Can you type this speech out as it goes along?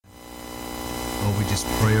Lord, we just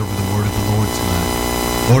pray over the word of the Lord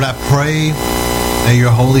tonight. Lord, I pray that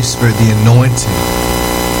your Holy Spirit, the anointing,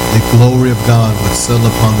 the glory of God would settle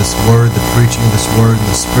upon this word, the preaching of this word, and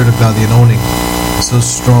the Spirit of God, the anointing is so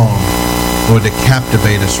strong, Lord, to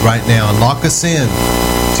captivate us right now and lock us in,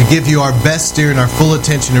 to give you our best ear and our full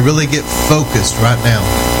attention, to really get focused right now,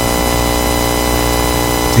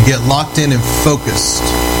 to get locked in and focused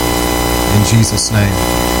in Jesus' name.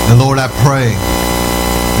 And Lord, I pray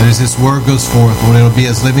that as this word goes forth, Lord, it'll be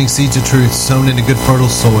as living seeds of truth sown into good fertile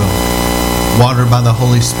soil, watered by the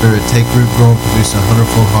Holy Spirit, take root, grow, and produce a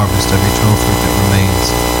hundredfold harvest of eternal fruit that remains.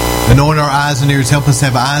 Anoint our eyes and ears. Help us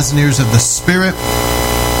have eyes and ears of the Spirit.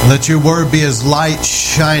 And let your word be as light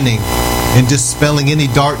shining and dispelling any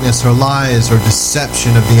darkness or lies or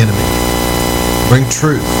deception of the enemy. Bring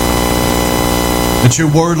truth. Let your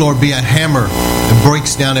word, Lord, be a hammer that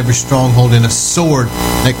breaks down every stronghold and a sword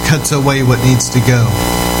that cuts away what needs to go.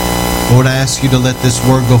 Lord, I ask you to let this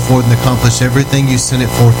word go forth and accomplish everything you sent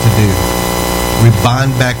it forth to do. We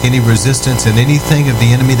bind back any resistance and anything of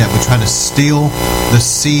the enemy that would try to steal the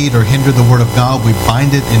seed or hinder the word of God. We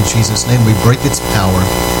bind it in Jesus' name. We break its power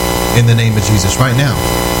in the name of Jesus. Right now,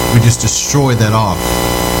 we just destroy that off.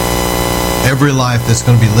 Every life that's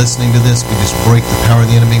going to be listening to this, we just break the power of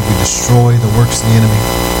the enemy. We destroy the works of the enemy.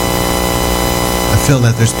 I feel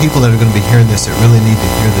that there's people that are going to be hearing this that really need to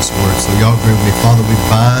hear this word. So y'all agree with me. Father, we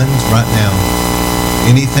bind right now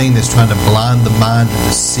anything that's trying to blind the mind and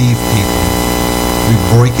deceive people. We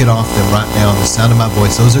break it off them right now in the sound of my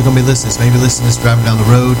voice. Those are going to be listening. Maybe listening to this driving down the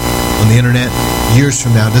road, on the internet, years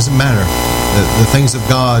from now. It doesn't matter. The things of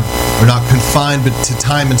God are not confined but to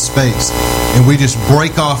time and space. And we just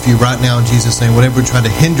break off you right now in Jesus' name. Whatever would try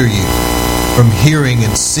to hinder you from hearing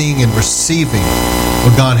and seeing and receiving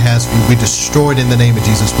what God has for you, we destroy it in the name of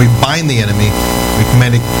Jesus. We bind the enemy. We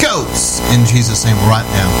command it, go in Jesus' name right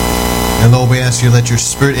now. And Lord, we ask you to let your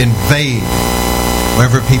Spirit invade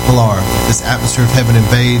wherever people are. Let this atmosphere of heaven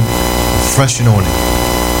invade with fresh anointing.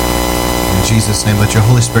 In Jesus' name, let your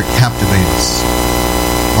Holy Spirit captivate us.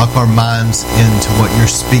 Lock our minds into what you're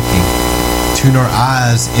speaking. Tune our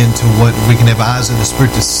eyes into what we can have eyes of the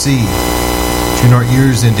Spirit to see. Tune our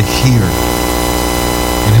ears in to hear.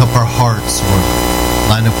 And help our hearts, Lord,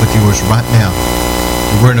 line up with yours right now.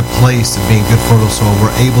 We're in a place of being good fertile soil.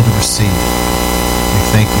 We're able to receive. We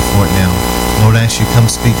thank you for it now. Lord, I ask you, come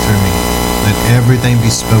speak through me. Let everything be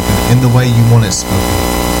spoken in the way you want it spoken.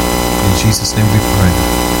 In Jesus' name we pray.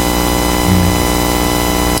 Amen.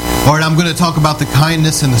 All right, I'm going to talk about the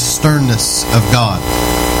kindness and the sternness of God.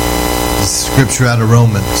 This is scripture out of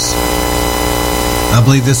Romans. I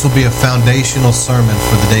believe this will be a foundational sermon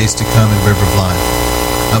for the days to come in River Blind.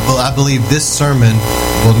 I believe this sermon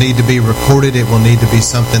will need to be recorded. It will need to be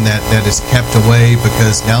something that is kept away,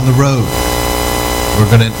 because down the road we're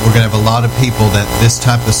gonna have a lot of people that this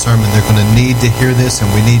type of sermon, they're going to need to hear this, and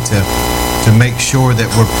we need to make sure that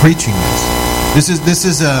we're preaching this.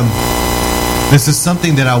 This is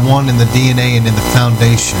something that I want in the DNA and in the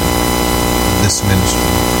foundation of this ministry.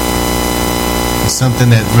 It's something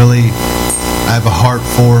that really I have a heart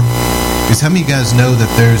for. Because how many of you guys know that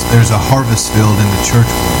there's a harvest field in the church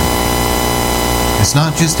world? It's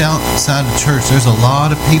not just outside of church. There's a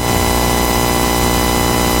lot of people.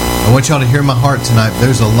 I want y'all to hear my heart tonight.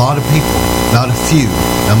 There's a lot of people, not a few.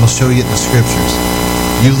 I'm going to show you in the scriptures.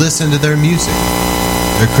 You listen to their music.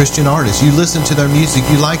 They're Christian artists. You listen to their music.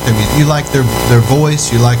 You like their music. You like their voice.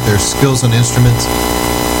 You like their skills on instruments.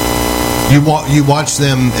 You watch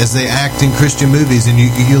them as they act in Christian movies, and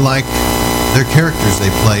you like their characters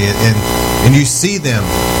they play, and you see them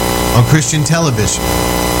on Christian television.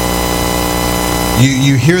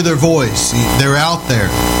 You hear their voice. They're out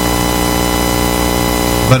there.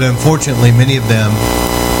 But unfortunately, many of them,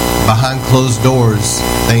 behind closed doors,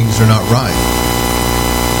 things are not right.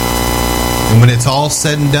 And when it's all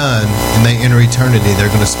said and done, and they enter eternity, they're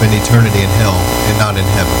going to spend eternity in hell and not in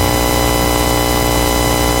heaven.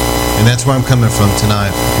 And that's where I'm coming from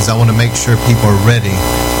tonight, because I want to make sure people are ready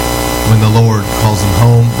when the Lord calls them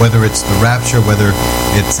home, whether it's the rapture, whether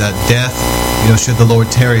it's death, should the Lord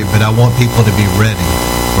tarry. But I want people to be ready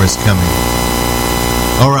for His coming.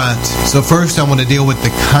 All right, so first I want to deal with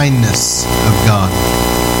the kindness of God.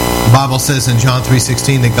 The Bible says in John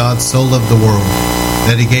 3:16 that God so loved the world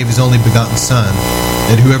that He gave His only begotten Son,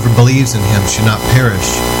 that whoever believes in Him should not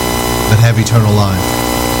perish, but have eternal life.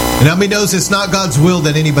 And how many knows it's not God's will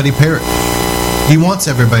that anybody perish? He wants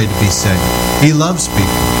everybody to be saved. He loves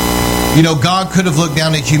people. God could have looked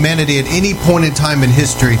down at humanity at any point in time in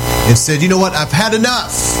history and said, you know what, I've had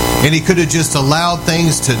enough. And He could have just allowed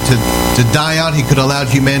things to die out. He could have allowed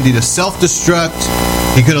humanity to self-destruct.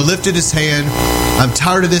 He could have lifted his hand. I'm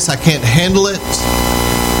tired of this. I can't handle it.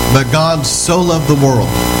 But God so loved the world.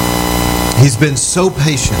 He's been so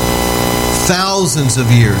patient. Thousands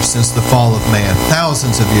of years since the fall of man.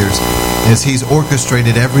 Thousands of years as He's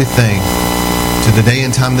orchestrated everything to the day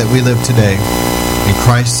and time that we live today. And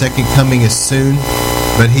Christ's second coming is soon.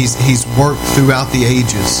 But He's worked throughout the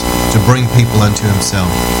ages to bring people unto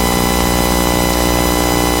Himself.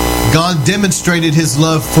 God demonstrated His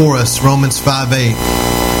love for us, Romans 5:8,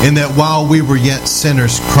 in that while we were yet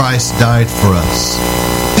sinners, Christ died for us.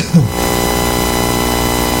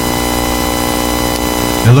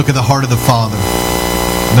 And look at the heart of the Father.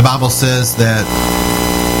 The Bible says that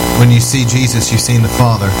when you see Jesus, you've seen the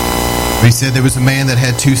Father. He said there was a man that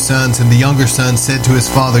had 2 sons, and the younger son said to his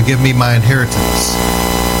father, "Give me my inheritance."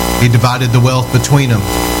 He divided the wealth between them.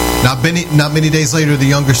 Not many days later, the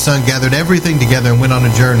younger son gathered everything together and went on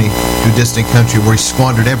a journey to a distant country where he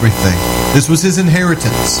squandered everything. This was his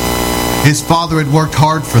inheritance. His father had worked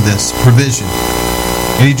hard for this provision,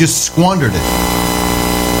 and he just squandered it.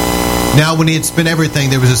 Now, when he had spent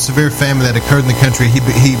everything, there was a severe famine that occurred in the country. He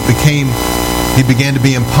began to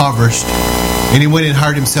be impoverished, and he went and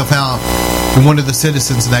hired himself out to one of the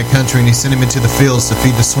citizens of that country, and he sent him into the fields to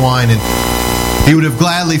feed the swine. And he would have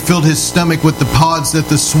gladly filled his stomach with the pods that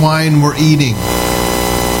the swine were eating.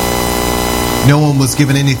 No one was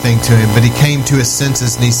given anything to him, but he came to his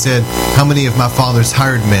senses and he said, "How many of my father's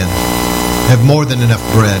hired men have more than enough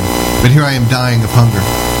bread? But here I am dying of hunger."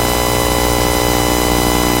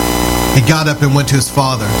 He got up and went to his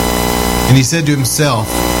father, and he said to himself,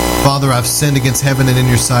 "Father, I've sinned against heaven and in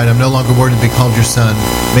your sight. I'm no longer worthy to be called your son.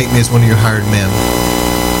 Make me as one of your hired men."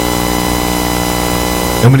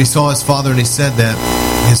 And when he saw his father and he said that,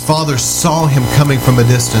 his father saw him coming from a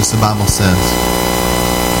distance, the Bible says.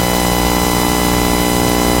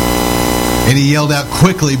 And he yelled out,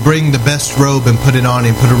 "Quickly, bring the best robe and put it on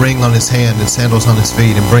him. Put a ring on his hand and sandals on his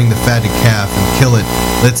feet, and bring the fatted calf and kill it.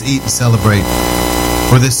 Let's eat and celebrate.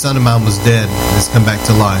 For this son of mine was dead and has come back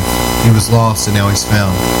to life. He was lost and now he's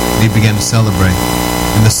found." And he began to celebrate.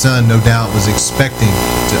 And the son, no doubt, was expecting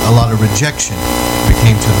a lot of rejection when it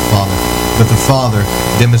came to the father. But the father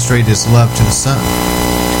demonstrated his love to the son.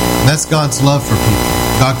 And that's God's love for people.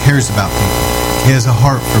 God cares about people. He has a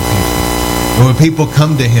heart for people. And when people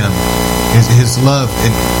come to Him, His love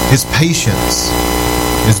and His patience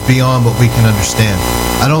is beyond what we can understand.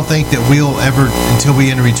 I don't think that we'll ever, until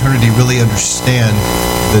we enter eternity, really understand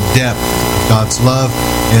the depth of God's love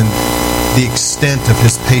and the extent of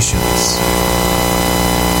His patience.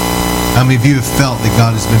 How many of you have felt that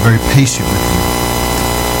God has been very patient with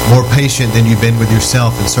you? More patient than you've been with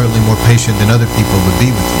yourself, and certainly more patient than other people would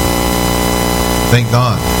be with you. Thank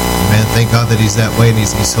God. Man, thank God that He's that way and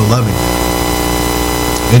He's so loving.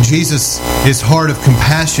 And Jesus, His heart of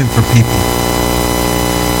compassion for people.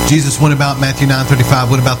 Jesus went about, Matthew 9:35,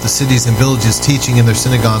 went about the cities and villages, teaching in their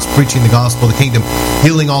synagogues, preaching the gospel of the kingdom,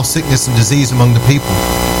 healing all sickness and disease among the people.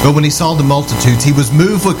 But when He saw the multitudes, He was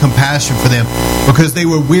moved with compassion for them, because they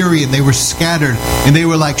were weary and they were scattered, and they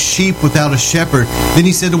were like sheep without a shepherd. Then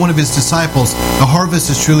He said to one of His disciples, "The harvest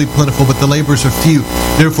is truly plentiful, but the laborers are few.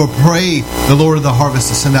 Therefore pray the Lord of the harvest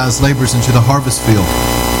to send out His laborers into the harvest field."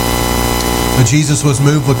 But Jesus was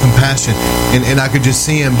moved with compassion, and I could just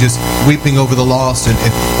see Him just weeping over the lost, and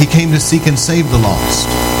He came to seek and save the lost.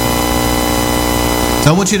 So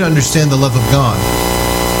I want you to understand the love of God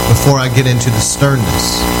before I get into the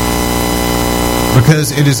sternness,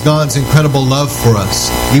 because it is God's incredible love for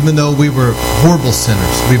us. Even though we were horrible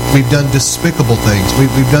sinners, we've done despicable things,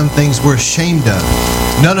 we've done things we're ashamed of.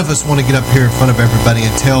 None of us want to get up here in front of everybody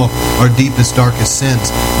and tell our deepest, darkest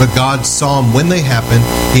sins. But God saw them when they happened.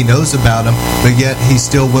 He knows about them, but yet He's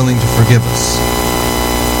still willing to forgive us.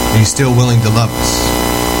 He's still willing to love us.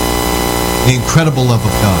 The incredible love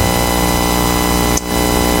of God.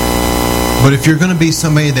 But if you're going to be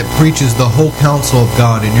somebody that preaches the whole counsel of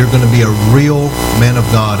God, and you're going to be a real man of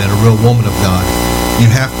God and a real woman of God, you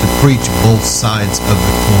have to preach both sides of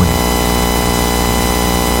the coin.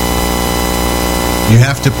 You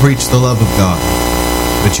have to preach the love of God,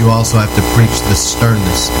 but you also have to preach the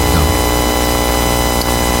sternness of God.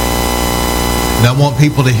 And I want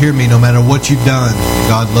people to hear me, no matter what you've done,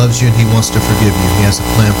 God loves you and He wants to forgive you. He has a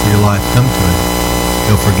plan for your life. Come to Him.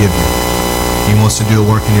 He'll forgive you. He wants to do a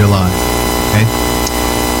work in your life. Okay?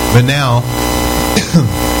 But now,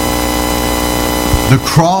 the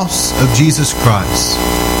cross of Jesus Christ,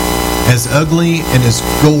 as ugly and as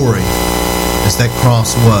gory as that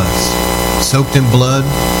cross was, soaked in blood,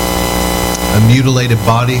 a mutilated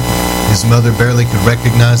body, His mother barely could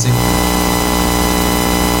recognize Him.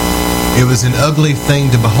 It was an ugly thing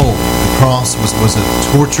to behold. The cross was a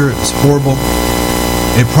torture. It was horrible.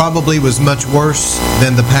 It probably was much worse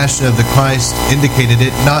than the Passion of the Christ indicated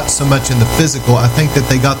it, not so much in the physical. I think that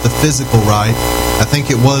they got the physical right. I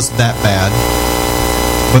think it was that bad.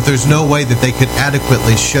 But there's no way that they could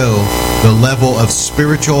adequately show the level of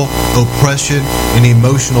spiritual oppression and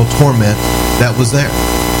emotional torment that was there.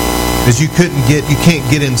 Because you can't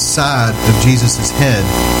get inside of Jesus' head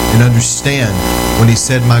and understand when he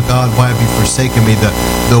said, "My God, why have you forsaken me?"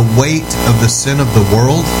 The weight of the sin of the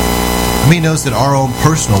world. I mean, he knows that our own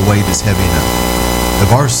personal weight is heavy enough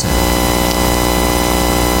of our sin.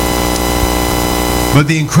 But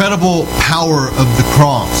the incredible power of the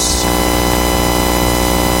cross,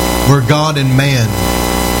 where God and man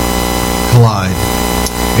collide.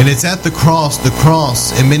 And it's at the cross. The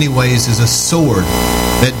cross, in many ways, is a sword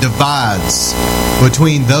that divides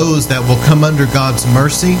between those that will come under God's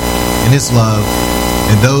mercy and His love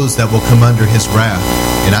and those that will come under His wrath.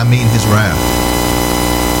 And I mean His wrath.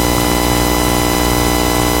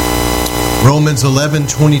 Romans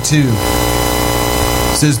 11:22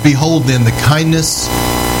 says, "Behold then the kindness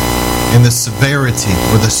and the severity,"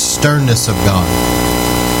 or the sternness of God.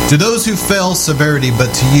 "To those who fell, severity,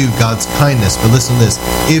 but to you, God's kindness." But listen to this: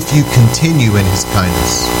 "If you continue in His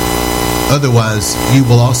kindness, otherwise you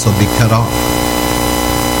will also be cut off."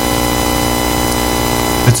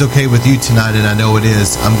 If it's okay with you tonight, and I know it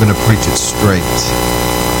is, I'm going to preach it straight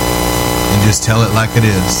and just tell it like it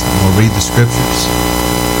is. I'm going to read the scriptures,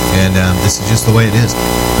 and this is just the way it is.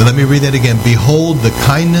 But let me read that again. "Behold the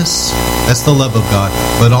kindness," that's the love of God,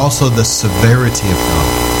 but also the severity of God.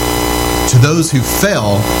 "To those who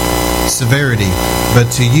fell, severity,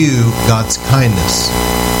 but to you, God's kindness.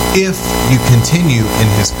 If you continue in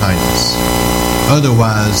His kindness,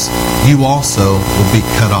 otherwise you also will be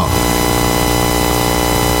cut off."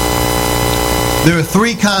 There are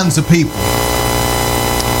three kinds of people.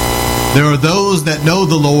 There are those that know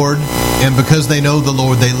the Lord, and because they know the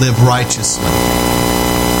Lord, they live righteously.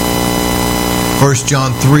 1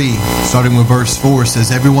 John 3, starting with verse 4, says,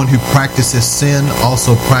 "Everyone who practices sin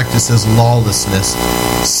also practices lawlessness.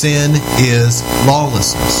 Sin is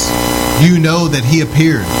lawlessness. You know that He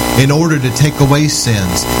appeared in order to take away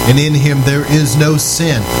sins, and in Him there is no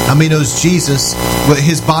sin." How many knows Jesus,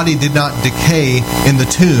 His body did not decay in the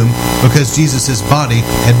tomb because Jesus' body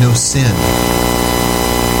had no sin.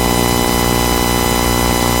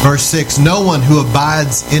 Verse 6, "No one who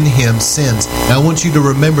abides in Him sins." Now I want you to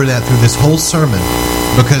remember that through this whole sermon,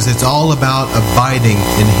 because it's all about abiding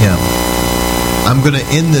in Him. I'm going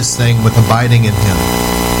to end this thing with abiding in Him.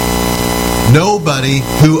 Nobody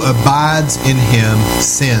who abides in Him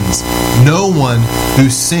sins. No one who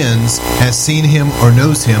sins has seen Him or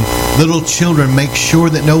knows Him. Little children, make sure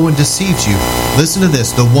that no one deceives you. Listen to this: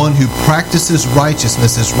 "The one who practices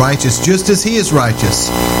righteousness is righteous just as He is righteous.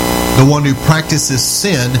 The one who practices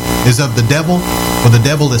sin is of the devil, for the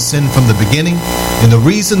devil has sinned from the beginning. And the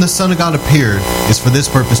reason the Son of God appeared is for this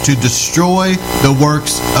purpose, to destroy the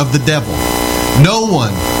works of the devil. No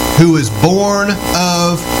one who is born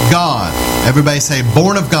of God," everybody say,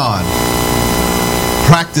 born of God,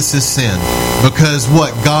 "practices sin." Because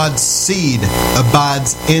what? God's seed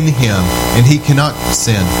abides in him, and he cannot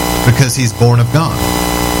sin because he's born of God.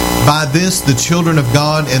 By this, the children of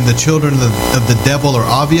God and the children of the devil are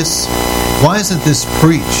obvious. Why isn't this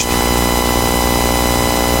preached?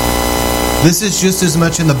 This is just as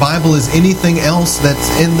much in the Bible as anything else that's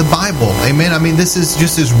in the Bible. Amen? I mean, this is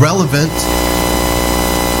just as relevant.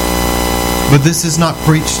 But this is not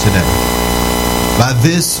preached today. By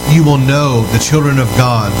this you will know the children of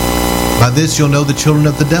God. By this you'll know the children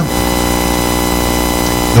of the devil.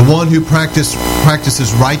 The one who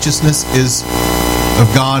practices righteousness is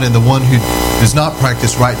of God, and the one who does not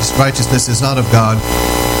practice righteousness is not of God,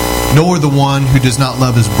 nor the one who does not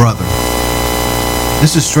love his brother.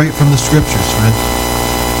 This is straight from the scriptures, friend.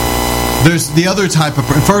 There's the other type of...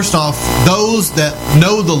 First off, those that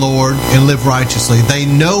know the Lord and live righteously, they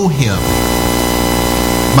know Him.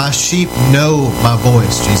 My sheep know my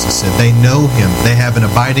voice, Jesus said. They know Him. They have an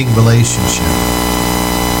abiding relationship.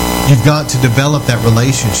 You've got to develop that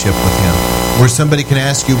relationship with Him, where somebody can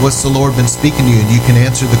ask you, what's the Lord been speaking to you? And you can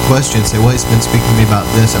answer the question and say, well, He's been speaking to me about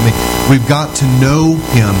this. I mean, we've got to know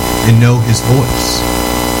Him and know His voice.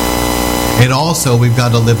 And also, we've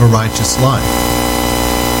got to live a righteous life.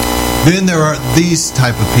 Then there are these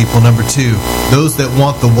type of people, number two, those that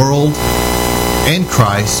want the world and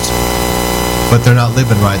Christ, but they're not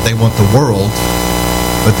living right. They want the world,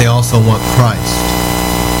 but they also want Christ.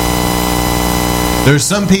 There's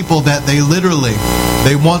some people that they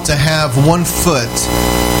want to have one foot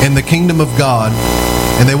in the kingdom of God,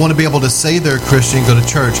 and they want to be able to say they're a Christian, go to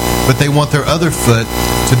church, but they want their other foot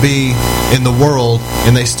to be in the world,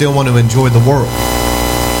 and they still want to enjoy the world.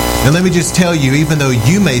 And let me just tell you, even though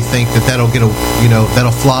you may think that that'll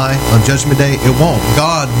fly on Judgment Day, it won't.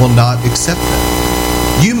 God will not accept it.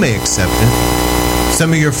 You may accept it.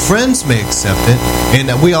 Some of your friends may accept it.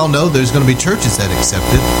 And we all know there's going to be churches that accept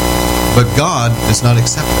it. But God does not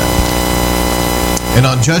accept that. And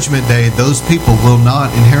on Judgment Day, those people will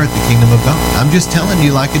not inherit the kingdom of God. I'm just telling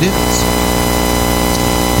you like it is.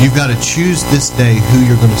 You've got to choose this day who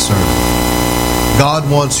you're going to serve. God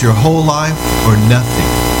wants your whole life or nothing.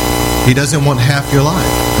 He doesn't want half your life.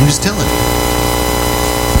 I'm just telling you.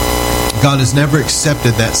 God has never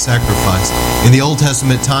accepted that sacrifice. In the Old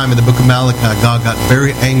Testament time, in the book of Malachi, God got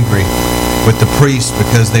very angry with the priests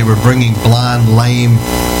because they were bringing blind, lame,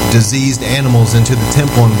 diseased animals into the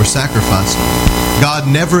temple and were sacrificing. God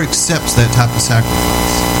never accepts that type of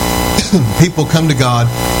sacrifice. People come to God,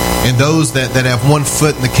 and those that have 1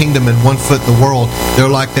 foot in the kingdom and 1 foot in the world,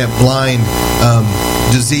 they're like that blind,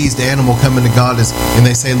 diseased animal coming to God, and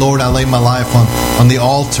they say, Lord, I lay my life on the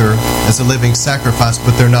altar as a living sacrifice,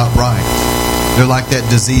 but they're not right. They're like that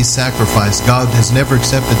diseased sacrifice. God has never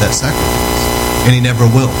accepted that sacrifice, and He never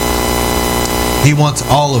will. He wants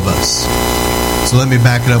all of us. So let me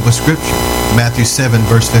back it up with Scripture. Matthew 7,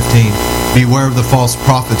 verse 15. Beware of the false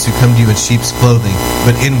prophets who come to you in sheep's clothing,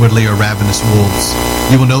 but inwardly are ravenous wolves.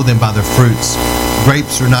 You will know them by their fruits.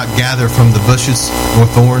 Grapes are not gathered from the bushes, nor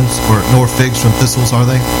thorns, nor figs from thistles, are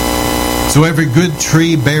they? So every good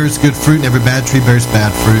tree bears good fruit, and every bad tree bears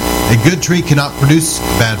bad fruit. A good tree cannot produce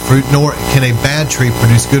bad fruit, nor can a bad tree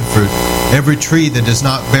produce good fruit. Every tree that does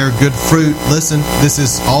not bear good fruit, listen, this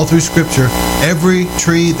is all through Scripture, every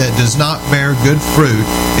tree that does not bear good fruit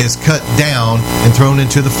is cut down and thrown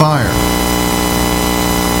into the fire.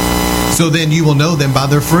 So then you will know them by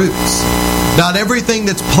their fruits. Not everything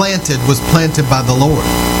that's planted was planted by the Lord.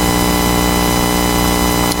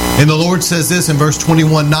 And the Lord says this in verse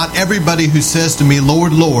 21, not everybody who says to me,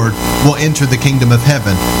 Lord, Lord, will enter the kingdom of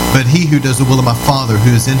heaven, but he who does the will of my Father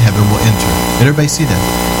who is in heaven will enter. Did everybody see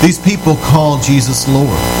that? These people call Jesus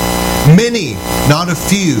Lord. Many, not a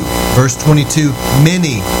few, verse 22,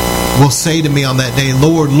 many will say to me on that day,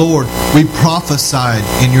 Lord, Lord, we prophesied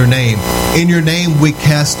in your name. In your name we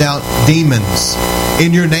cast out demons.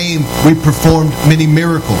 In your name we performed many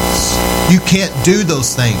miracles. You can't do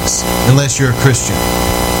those things unless you're a Christian.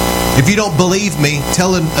 If you don't believe me,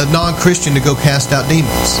 tell a non-Christian to go cast out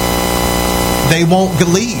demons. They won't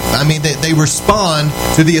believe. I mean, they respond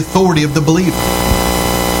to the authority of the believer.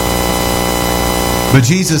 But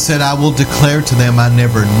Jesus said, I will declare to them, I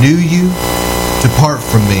never knew you. Depart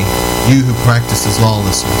from me, you who practices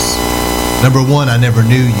lawlessness. Number one, I never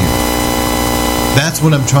knew you. That's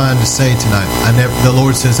what I'm trying to say tonight. The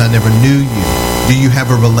Lord says, I never knew you. Do you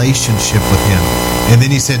have a relationship with Him? And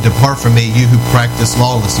then He said, depart from me, you who practice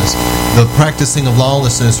lawlessness. The practicing of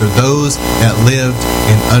lawlessness are those that lived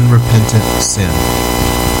in unrepentant sin.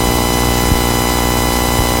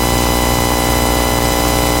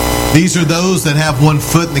 These are those that have 1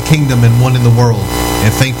 foot in the kingdom and 1 in the world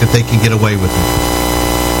and think that they can get away with it.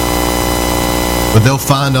 But they'll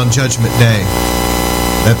find on Judgment Day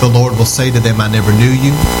that the Lord will say to them, I never knew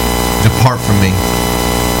you. Depart from me,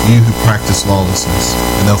 you who practice lawlessness.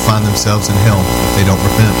 And they'll find themselves in hell if they don't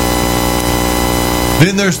repent.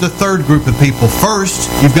 Then there's the third group of people. First,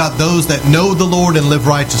 you've got those that know the Lord and live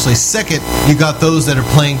righteously. Second, you've got those that are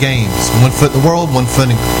playing games. 1 foot in the world, 1 foot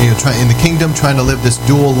in the kingdom, trying to live this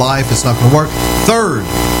dual life. It's not going to work. Third,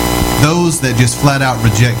 those that just flat out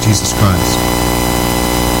reject Jesus Christ.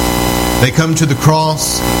 They come to the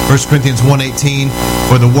cross, 1 Corinthians 1:18,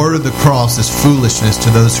 for the word of the cross is foolishness to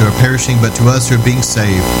those who are perishing, but to us who are being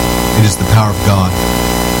saved, it is the power of God.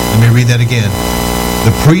 Let me read that again.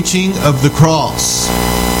 The preaching of the cross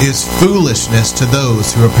is foolishness to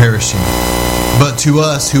those who are perishing, but to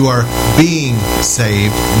us who are being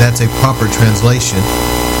saved, and that's a proper translation,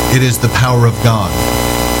 it is the power of God.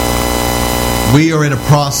 We are in a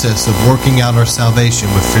process of working out our salvation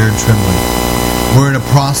with fear and trembling. We're in a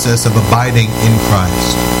process of abiding in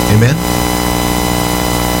Christ. Amen?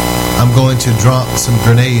 I'm going to drop some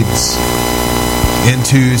grenades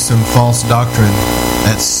into some false doctrine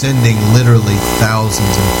that's sending literally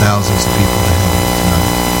thousands and thousands of people to hell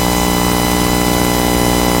tonight.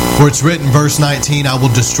 For it's written, verse 19, I will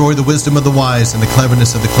destroy the wisdom of the wise, and the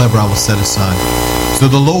cleverness of the clever I will set aside. So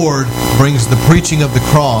the Lord brings the preaching of the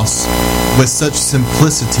cross with such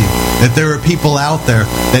simplicity that there are people out there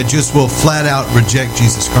that just will flat out reject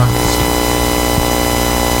Jesus Christ.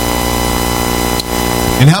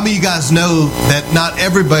 And how many of you guys know that not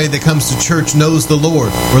everybody that comes to church knows the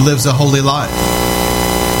Lord or lives a holy life?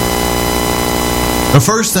 The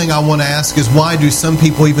first thing I want to ask is, why do some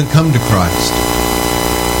people even come to Christ?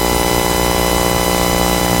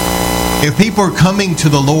 If people are coming to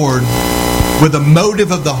the Lord with a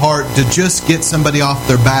motive of the heart to just get somebody off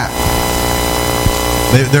their back,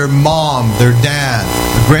 their mom, their dad,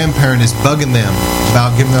 the grandparent is bugging them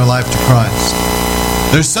about giving their life to Christ.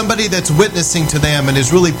 There's somebody that's witnessing to them and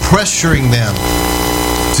is really pressuring them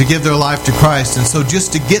to give their life to Christ. And so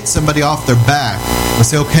just to get somebody off their back and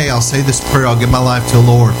say, okay, I'll say this prayer, I'll give my life to the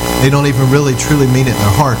Lord. They don't even really truly mean it in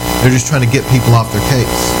their heart. They're just trying to get people off their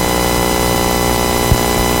case.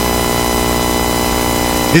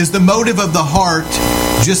 Is the motive of the heart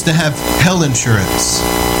just to have hell insurance?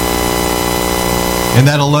 And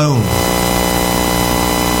that alone,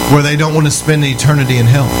 where they don't want to spend an eternity in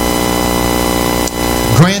hell.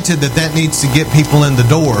 Granted that needs to get people in the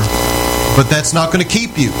door, but that's not going to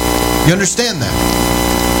keep you. You understand that?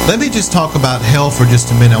 Let me just talk about hell for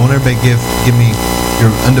just a minute. I want everybody to give me your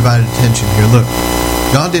undivided attention here. Look,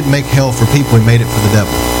 God didn't make hell for people, He made it for the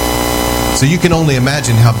devil. So you can only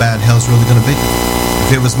imagine how bad hell's really going to be.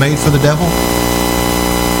 If it was made for the devil,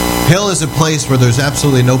 hell is a place where there's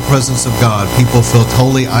absolutely no presence of God. People feel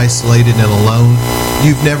totally isolated and alone.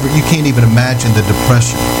 You can't even imagine the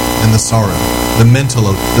depression and the sorrow, the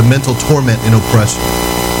mental torment and oppression.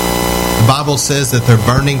 The Bible says that they're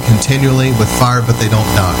burning continually with fire, but they don't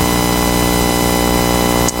die.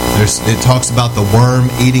 It talks about the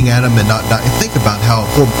worm eating at them and not dying. Think about how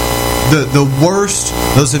horrible. The worst,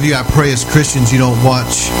 those of you, I pray as Christians you don't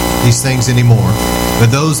watch these things anymore,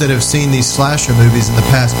 but those that have seen these slasher movies in the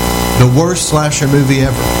past, the worst slasher movie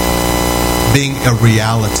ever being a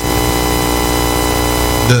reality.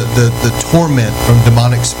 The torment from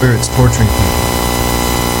demonic spirits torturing people.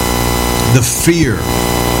 The fear.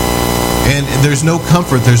 And there's no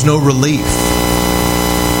comfort, there's no relief.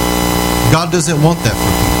 God doesn't want that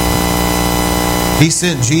for people. He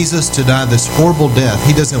sent Jesus to die this horrible death.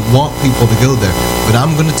 He doesn't want people to go there. But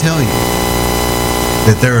I'm going to tell you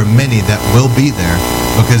that there are many that will be there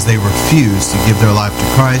because they refuse to give their life to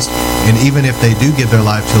Christ. And even if they do give their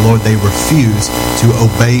life to the Lord, they refuse to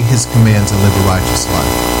obey His commands and live a righteous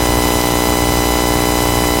life.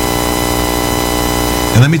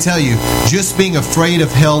 And let me tell you, just being afraid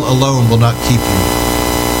of hell alone will not keep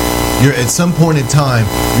you. At some point in time,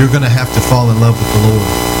 you're going to have to fall in love with the Lord.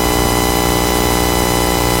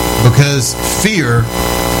 Because fear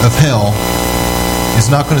of hell is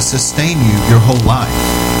not going to sustain you your whole life.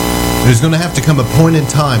 There's going to have to come a point in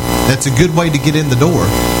time. That's a good way to get in the door.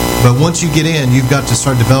 But once you get in, you've got to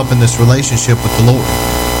start developing this relationship with the Lord.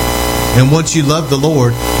 And once you love the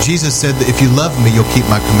Lord, Jesus said that if you love me, you'll keep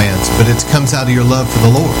my commands. But it comes out of your love for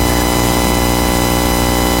the Lord.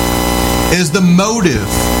 Is the motive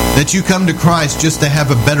that you come to Christ just to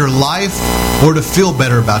have a better life or to feel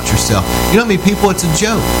better about yourself? You know how many people, it's a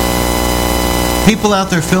joke. People out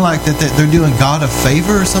there feel like that they're doing God a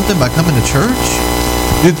favor or something by coming to church.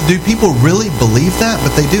 Do people really believe that?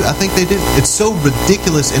 But they do. I think they do. It's so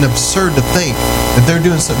ridiculous and absurd to think that they're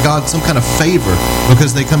doing God some kind of favor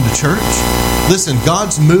because they come to church. Listen,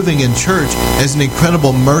 God's moving in church as an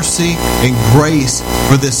incredible mercy and grace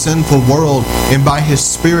for this sinful world. And by His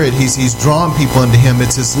Spirit, He's drawn people into Him.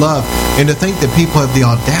 It's His love. And to think that people have the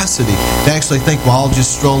audacity to actually think, well, I'll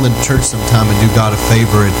just stroll into church sometime and do God a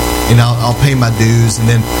favor and I'll pay my dues and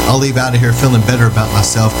then I'll leave out of here feeling better about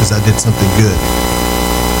myself because I did something good.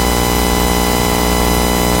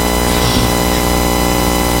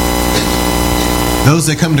 Those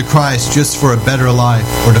that come to Christ just for a better life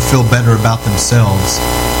or to feel better about themselves,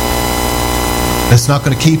 that's not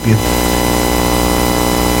going to keep you.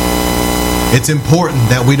 It's important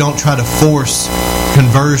that we don't try to force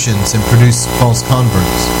conversions and produce false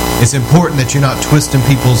converts. It's important that you're not twisting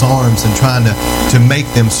people's arms and trying to make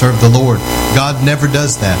them serve the Lord. God never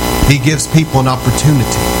does that. He gives people an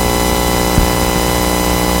opportunity.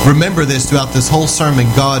 Remember this throughout this whole sermon.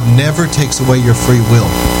 God never takes away your free will.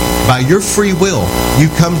 By your free will, you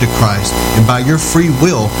come to Christ, and by your free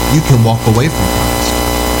will, you can walk away from Christ.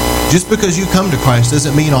 Just because you come to Christ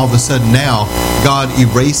doesn't mean all of a sudden now God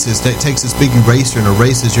takes this big eraser and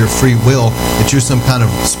erases your free will, that you're some kind of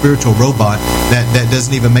spiritual robot that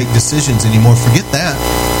doesn't even make decisions anymore. Forget that.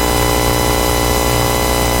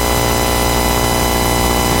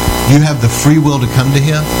 You have the free will to come to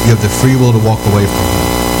Him. You have the free will to walk away from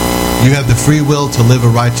Him. You have the free will to live a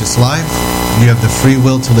righteous life. You have the free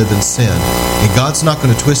will to live in sin. And God's not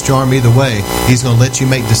going to twist your arm either way. He's going to let you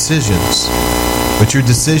make decisions. But your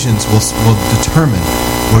decisions will determine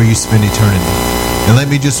where you spend eternity. And let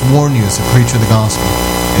me just warn you as a preacher of the gospel.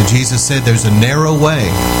 And Jesus said there's a narrow way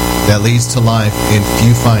that leads to life and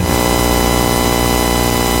few find it.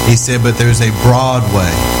 He said, but there's a broad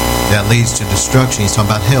way that leads to destruction. He's talking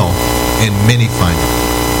about hell, and many find it.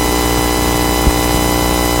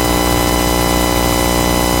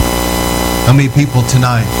 How many people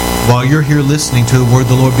tonight, while you're here listening to the word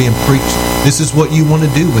of the Lord being preached, this is what you want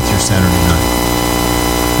to do with your Saturday night?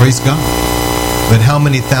 Praise God. But how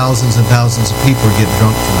many thousands and thousands of people are getting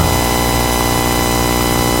drunk tonight?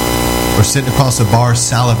 Or sitting across a bar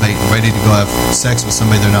salivating, ready to go have sex with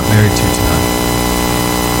somebody they're not married to tonight?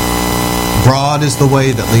 Broad is the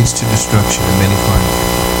way that leads to destruction, and many find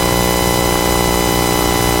it.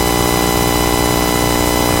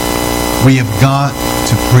 We have got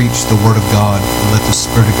to preach the Word of God and let the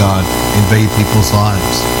Spirit of God invade people's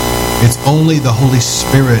lives. It's only the Holy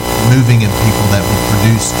Spirit moving in people that will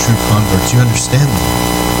produce true converts. You understand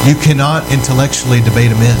that? You cannot intellectually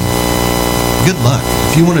debate them in. Good luck.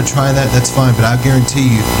 If you want to try that, that's fine, but I guarantee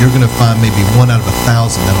you, you're going to find maybe 1 out of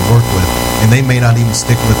 1,000 that'll work with, and they may not even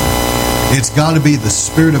stick with it. It's got to be the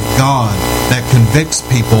Spirit of God that convicts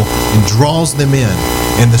people and draws them in.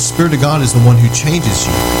 And the Spirit of God is the one who changes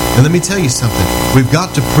you. And let me tell you something. We've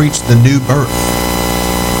got to preach the new birth.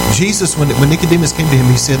 Jesus, when Nicodemus came to him,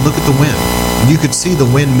 he said, look at the wind. And you could see the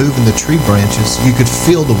wind moving the tree branches. You could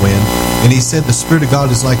feel the wind. And he said, the Spirit of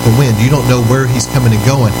God is like the wind. You don't know where he's coming and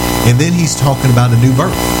going. And then he's talking about a new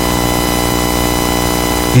birth.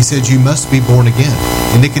 He said, you must be born again.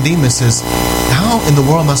 And Nicodemus says, how in the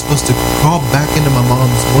world am I supposed to crawl back into my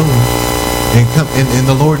mom's womb and come? And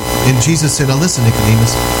the Lord, and Jesus said, now listen,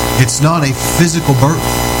 Nicodemus, it's not a physical birth.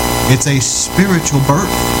 It's a spiritual birth.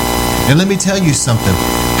 And let me tell you something.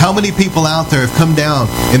 How many people out there have come down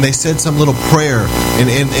and they said some little prayer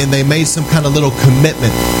and they made some kind of little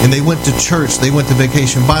commitment and they went to church, they went to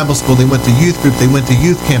Vacation Bible School, they went to youth group, they went to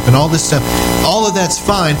youth camp and all this stuff. All of that's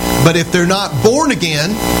fine, but if they're not born again,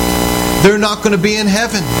 they're not going to be in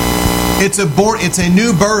heaven. It's a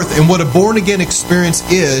new birth, and what a born-again experience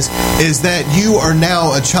is that you are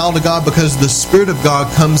now a child of God because the Spirit of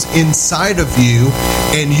God comes inside of you,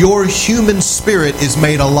 and your human spirit is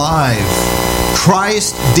made alive.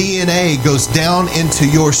 Christ's DNA goes down into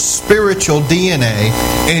your spiritual DNA,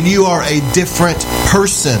 and you are a different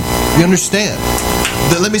person. You understand?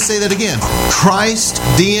 Let me say that again. Christ's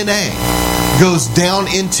DNA goes down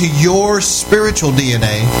into your spiritual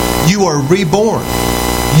DNA. You are reborn.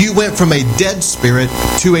 You went from a dead spirit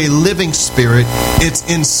to a living spirit. It's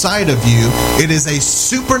inside of you. It is a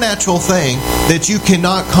supernatural thing that you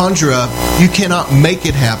cannot conjure up. You cannot make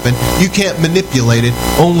it happen. You can't manipulate it.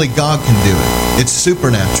 Only God can do it. It's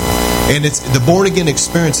supernatural. And it's the born-again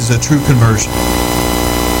experience is a true conversion.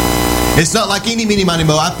 It's not like eeny, meeny, miny,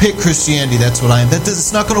 mo. I pick Christianity. That's what I am.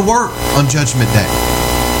 It's not going to work on Judgment Day.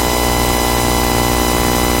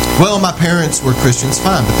 Well, my parents were Christians.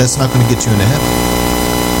 Fine, but that's not going to get you into heaven.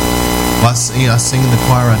 Well, I sing in the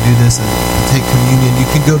choir, I do this, I take communion. You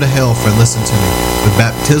can go to hell for listen to me. With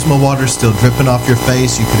baptismal water still dripping off your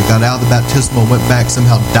face, you could have got out of the baptismal, went back,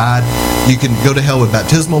 somehow died. You can go to hell with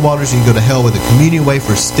baptismal waters. You can go to hell with a communion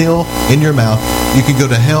wafer still in your mouth. You can go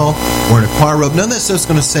to hell wearing a choir robe. None of that stuff's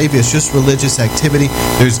going to save you. It's just religious activity.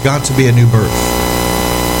 There's got to be a new birth,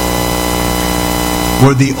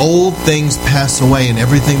 where the old things pass away and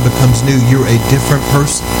everything becomes new. You're a different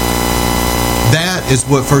person. That is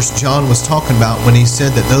what 1 John was talking about when he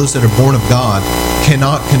said that those that are born of God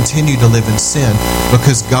cannot continue to live in sin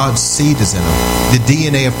because God's seed is in them. The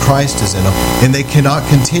DNA of Christ is in them. And they cannot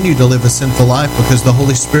continue to live a sinful life because the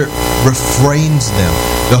Holy Spirit refrains them.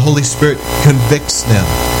 The Holy Spirit convicts them.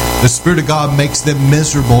 The Spirit of God makes them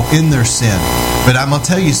miserable in their sin. But I'm going to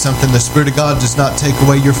tell you something. The Spirit of God does not take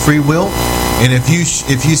away your free will. And if you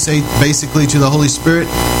say basically to the Holy Spirit,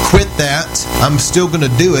 quit that, I'm still going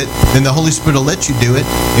to do it, then the Holy Spirit will let you do it.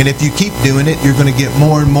 And if you keep doing it, you're going to get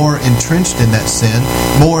more and more entrenched in that sin,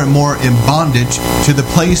 more and more in bondage, to the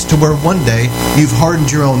place to where one day you've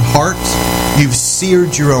hardened your own heart, you've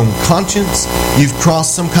seared your own conscience, you've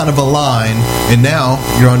crossed some kind of a line, and now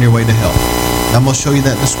you're on your way to hell. I'm going to show you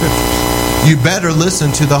that in the Scriptures. You better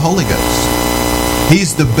listen to the Holy Ghost.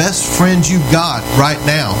 He's the best friend you got right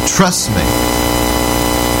now. Trust me.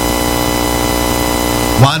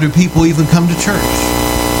 Why do people even come to church?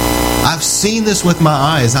 I've seen this with my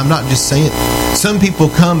eyes. I'm not just saying it. Some people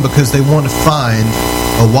come because they want to find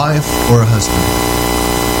a wife or a husband.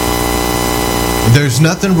 There's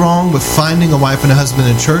nothing wrong with finding a wife and a husband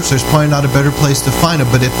in church. There's probably not a better place to find it.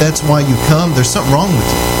 But if that's why you come, there's something wrong with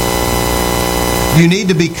you. You need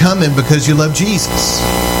to be coming because you love Jesus.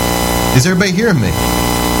 Is everybody hearing me?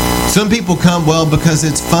 Some people come, well, because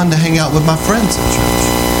it's fun to hang out with my friends at church.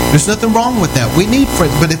 There's nothing wrong with that. We need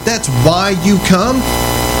friends. But if that's why you come,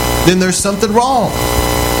 then there's something wrong.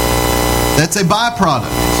 That's a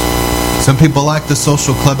byproduct. Some people like the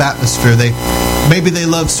social club atmosphere. Maybe they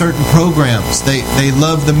love certain programs. They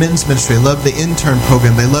love the men's ministry. They love the intern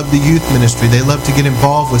program. They love the youth ministry. They love to get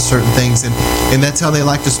involved with certain things. And that's how they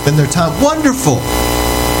like to spend their time. Wonderful.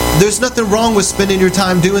 There's nothing wrong with spending your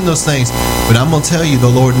time doing those things. But I'm going to tell you, the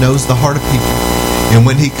Lord knows the heart of people. And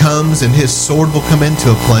when He comes and His sword will come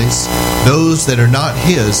into a place, those that are not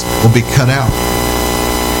His will be cut out.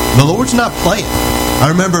 The Lord's not playing. I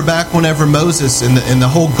remember back whenever Moses in the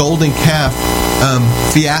whole golden calf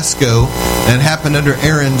fiasco that happened under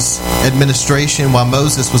Aaron's administration while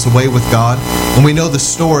Moses was away with God. When we know the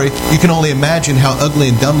story, you can only imagine how ugly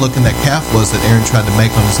and dumb looking that calf was that Aaron tried to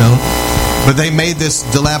make on his own. But they made this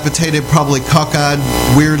dilapidated, probably cockeyed,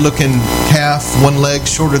 weird-looking calf, one leg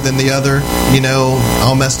shorter than the other,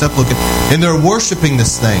 all messed up looking. And they're worshiping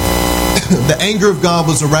this thing. The anger of God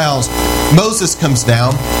was aroused. Moses comes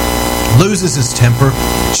down, loses his temper,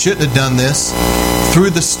 shouldn't have done this, threw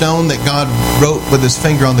the stone that God wrote with his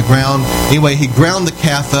finger on the ground. Anyway, he ground the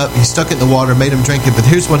calf up, he stuck it in the water, made him drink it. But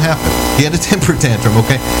here's what happened. He had a temper tantrum,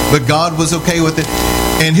 okay? But God was okay with it.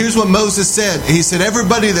 And here's what Moses said. He said,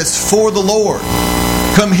 everybody that's for the Lord,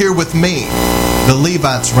 come here with me. The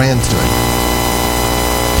Levites ran to him.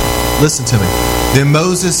 Listen to me. Then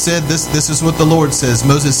Moses said, this is what the Lord says.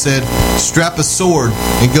 Moses said, strap a sword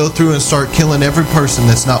and go through and start killing every person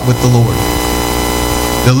that's not with the Lord.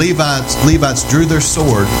 The Levites drew their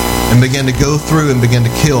sword and began to go through and began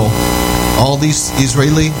to kill all these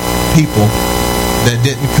Israeli people that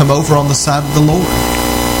didn't come over on the side of the Lord.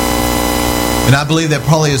 And I believe that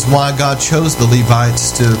probably is why God chose the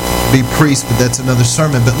Levites to be priests, but that's another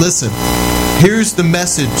sermon. But listen, here's the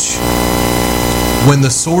message. When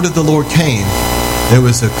the sword of the Lord came, there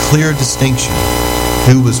was a clear distinction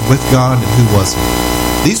who was with God and who wasn't.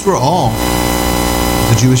 These were all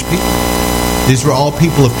the Jewish people. These were all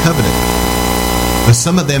people of covenant. But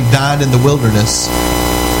some of them died in the wilderness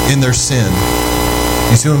in their sin.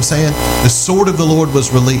 You see what I'm saying? The sword of the Lord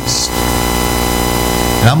was released.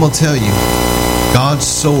 And I'm going to tell you, God's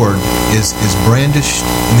sword is brandished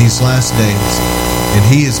in these last days, and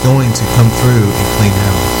He is going to come through and clean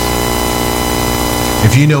house.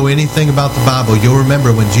 If you know anything about the Bible, you'll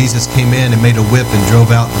remember when Jesus came in and made a whip and drove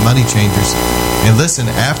out the money changers. And listen,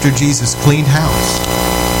 after Jesus cleaned house,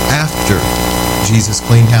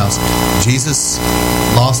 Jesus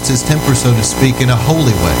lost his temper, so to speak, in a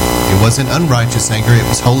holy way. It wasn't unrighteous anger, it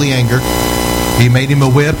was holy anger. He made him a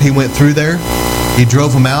whip, he went through there, he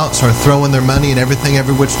drove them out, started throwing their money and everything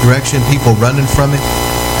every which direction, people running from him.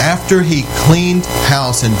 After he cleaned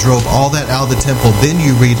house and drove all that out of the temple, then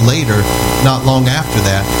you read later, not long after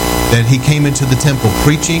that, that he came into the temple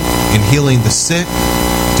preaching and healing the sick,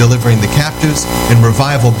 delivering the captives, and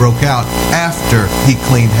revival broke out after he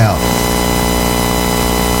cleaned house.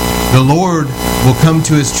 The Lord will come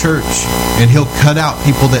to His church and He'll cut out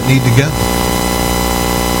people that need to go.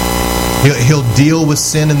 He'll deal with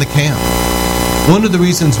sin in the camp. One of the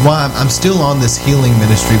reasons why I'm still on this healing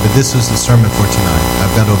ministry, but this was the sermon for tonight.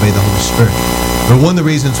 I've got to obey the Holy Spirit. But one of the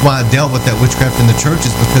reasons why I dealt with that witchcraft in the church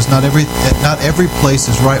is because not every place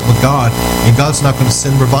is right with God, and God's not going to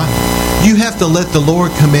send revival. You have to let the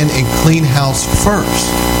Lord come in and clean house first,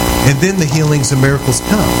 and then the healings and miracles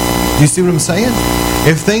come. You see what I'm saying?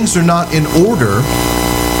 If things are not in order,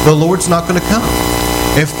 the Lord's not going to come.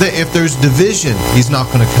 If there's division, He's not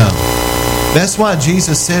going to come. That's why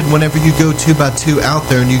Jesus said, whenever you go 2 by 2 out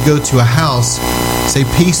there and you go to a house, say,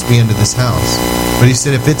 peace be unto this house. But He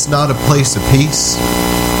said, if it's not a place of peace,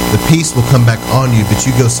 the peace will come back on you, but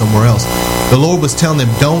you go somewhere else. The Lord was telling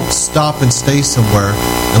them, don't stop and stay somewhere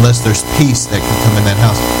unless there's peace that can come in that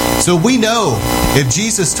house. So we know, if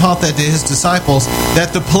Jesus taught that to His disciples,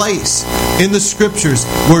 that the place in the Scriptures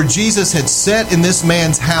where Jesus had sat in this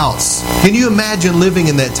man's house, can you imagine living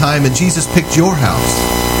in that time and Jesus picked your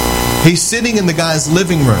house? He's sitting in the guy's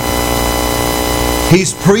living room.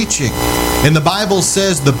 He's preaching. And the Bible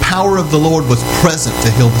says the power of the Lord was present to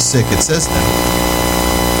heal the sick. It says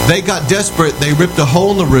that. They got desperate. They ripped a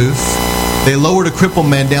hole in the roof. They lowered a crippled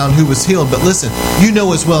man down who was healed. But listen, you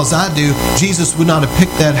know as well as I do, Jesus would not have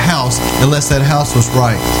picked that house unless that house was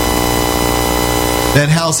right. That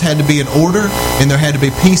house had to be in order, and there had to be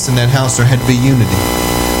peace in that house. There had to be unity.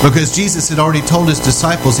 Because Jesus had already told His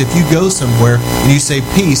disciples, if you go somewhere and you say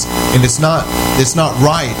peace and it's not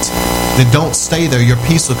right, then don't stay there. Your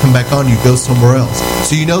peace will come back on you. Go somewhere else.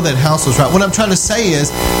 So you know that house was right. What I'm trying to say is,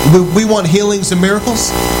 we want healings and miracles.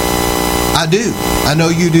 I do. I know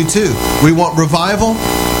you do too. We want revival.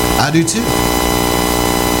 I do too.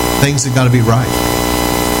 Things have got to be right.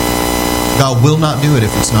 God will not do it if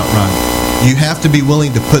it's not right. You have to be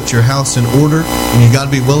willing to put your house in order, and you got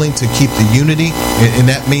to be willing to keep the unity, and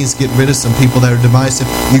that means getting rid of some people that are divisive.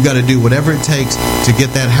 You got to do whatever it takes to get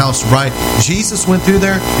that house right. Jesus went through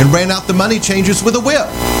there and ran out the money changers with a whip.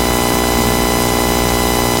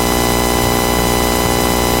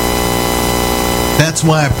 That's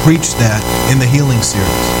why I preach that in the healing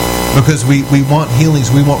series. Because we want healings,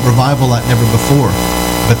 we want revival like never before.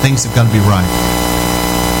 But things have got to be right.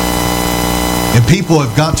 And people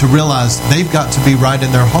have got to realize they've got to be right in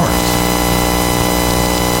their hearts.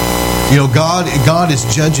 You know, God is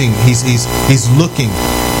judging. He's looking.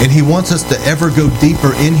 And He wants us to ever go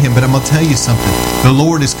deeper in Him. But I'm going to tell you something. The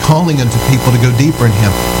Lord is calling unto people to go deeper in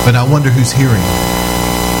Him. But I wonder who's hearing.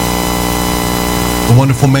 A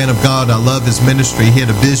wonderful man of God, I love his ministry. He had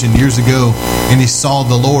a vision years ago, and he saw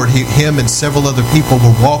the Lord. Him and several other people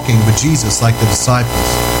were walking with Jesus like the disciples.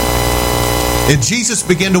 And Jesus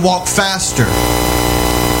began to walk faster.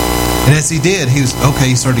 And as he did, he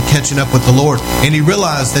started catching up with the Lord. And he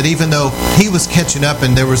realized that even though he was catching up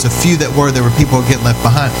and there was a few there were people getting left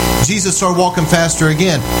behind, Jesus started walking faster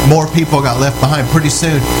again. More people got left behind. Pretty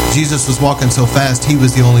soon, Jesus was walking so fast, he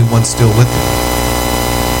was the only one still with him.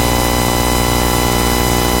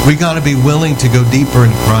 We got to be willing to go deeper in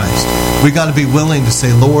Christ. We got to be willing to say,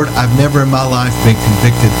 Lord, I've never in my life been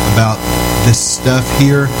convicted about this stuff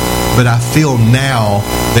here, but I feel now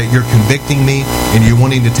that you're convicting me and you're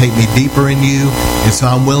wanting to take me deeper in you, and so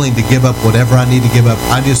I'm willing to give up whatever I need to give up.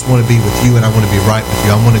 I just want to be with you, and I want to be right with you.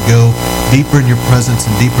 I want to go deeper in your presence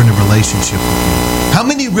and deeper in a relationship with you. How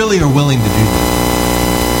many really are willing to do that?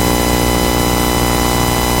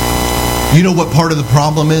 You know what part of the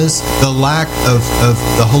problem is? The lack of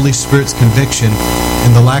the Holy Spirit's conviction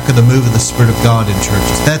and the lack of the move of the Spirit of God in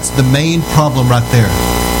churches. That's the main problem right there.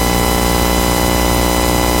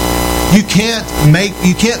 You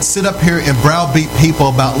can't sit up here and browbeat people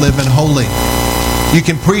about living holy. You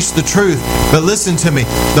can preach the truth, but listen to me.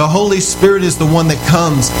 The Holy Spirit is the one that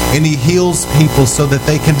comes and He heals people so that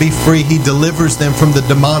they can be free. He delivers them from the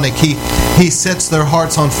demonic. He sets their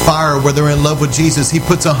hearts on fire where they're in love with Jesus. He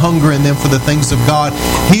puts a hunger in them for the things of God.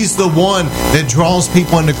 He's the one that draws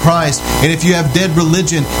people into Christ. And if you have dead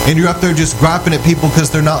religion and you're up there just griping at people because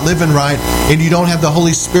they're not living right, and you don't have the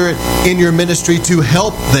Holy Spirit in your ministry to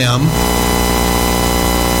help them,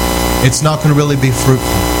 it's not going to really be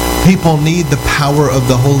fruitful. People need the power of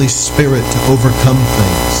the Holy Spirit to overcome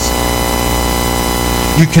things.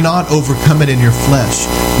 You cannot overcome it in your flesh.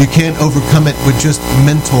 You can't overcome it with just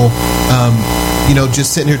mental,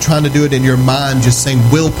 just sitting here trying to do it in your mind, just saying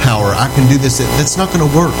willpower, I can do this. That's not going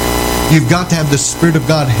to work. You've got to have the Spirit of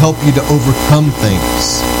God help you to overcome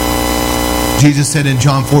things. Jesus said in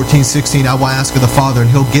John 14:16, I will ask of the Father,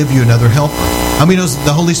 and He'll give you another helper. How many knows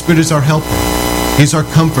the Holy Spirit is our helper? He's our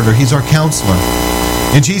comforter. He's our counselor.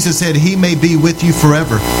 And Jesus said, He may be with you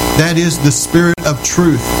forever. That is the Spirit of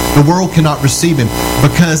truth. The world cannot receive Him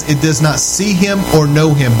because it does not see Him or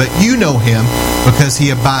know Him. But you know Him because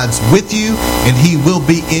He abides with you and He will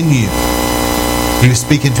be in you. He was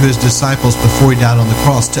speaking to His disciples before He died on the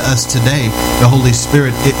cross. To us today, the Holy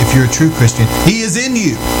Spirit, if you're a true Christian, He is in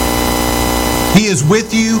you. He is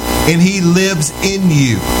with you and He lives in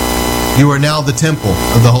you. You are now the temple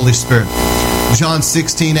of the Holy Spirit. John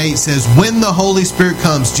 16:8 says, when the Holy Spirit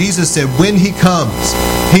comes, Jesus said, when He comes,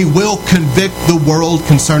 He will convict the world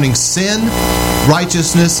concerning sin,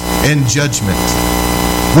 righteousness, and judgment.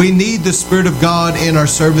 We need the Spirit of God in our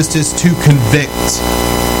services to convict.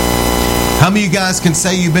 How many of you guys can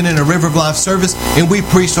say you've been in a River of Life service and we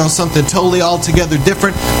preached on something totally altogether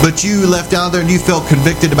different, but you left out there and you felt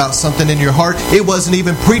convicted about something in your heart? It wasn't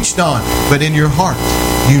even preached on, but in your heart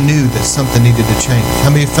you knew that something needed to change. How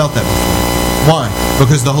many have felt that before? Why?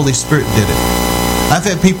 Because the Holy Spirit did it. I've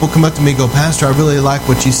had people come up to me and go, Pastor, I really like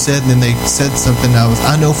what you said, and then they said something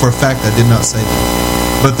I know for a fact I did not say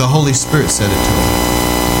that, but the Holy Spirit said it to me.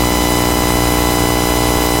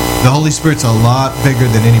 The Holy Spirit's a lot bigger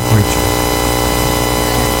than any preacher.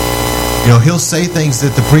 You know, He'll say things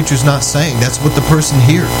that the preacher's not saying. That's what the person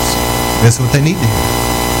hears. That's what they need to hear.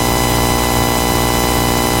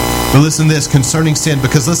 But listen to this, concerning sin,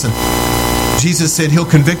 because listen, Jesus said He'll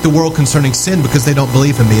convict the world concerning sin because they don't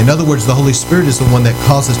believe in Me. In other words, the Holy Spirit is the one that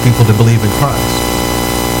causes people to believe in Christ.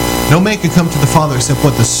 No man can come to the Father except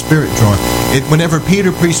what the Spirit draweth. Whenever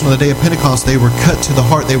Peter preached on the day of Pentecost, they were cut to the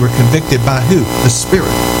heart. They were convicted by who? The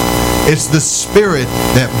Spirit. It's the Spirit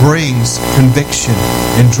that brings conviction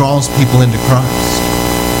and draws people into Christ.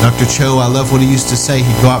 Dr. Cho, I love what he used to say.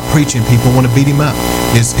 He'd go out preaching. People want to beat him up.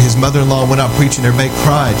 His mother-in-law went out preaching. Everybody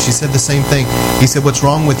cried. She said the same thing. He said, what's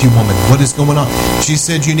wrong with you, woman? What is going on? She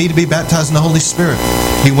said, you need to be baptized in the Holy Spirit.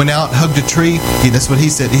 He went out, hugged a tree. That's what he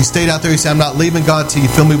said. He stayed out there. He said, I'm not leaving, God, till you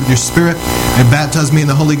fill me with your Spirit and baptize me in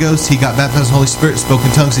the Holy Ghost. He got baptized in the Holy Spirit, spoke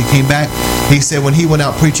in tongues. He came back. He said, when he went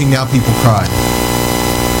out preaching, now people cried.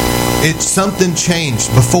 Something changed.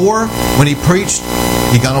 Before, when he preached,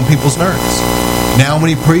 he got on people's nerves. Now when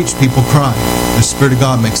he preached, people cry. The Spirit of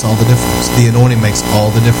God makes all the difference. The anointing makes all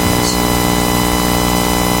the difference.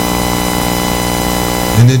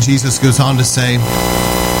 And then Jesus goes on to say,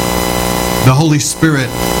 the Holy Spirit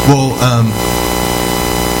will,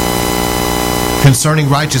 concerning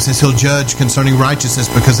righteousness, He'll judge concerning righteousness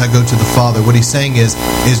because I go to the Father. What He's saying is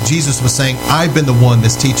Jesus was saying, I've been the one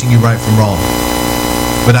that's teaching you right from wrong.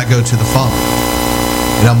 But I go to the Father.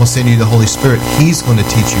 And I'm going to send you the Holy Spirit. He's going to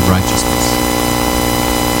teach you righteousness.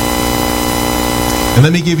 And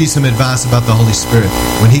let me give you some advice about the Holy Spirit.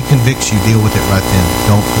 When He convicts you, deal with it right then.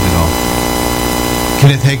 Don't put it off.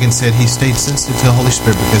 Kenneth Hagin said he stayed sensitive to the Holy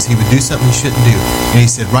Spirit because he would do something he shouldn't do. And he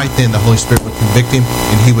said right then the Holy Spirit would convict him,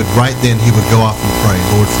 and he would go off and pray,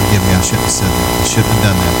 Lord, forgive me, I shouldn't have said that. I shouldn't have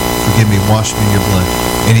done that. Forgive me, wash me in your blood.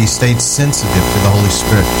 And he stayed sensitive to the Holy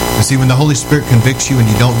Spirit. You see, when the Holy Spirit convicts you and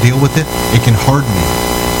you don't deal with it, it can harden you.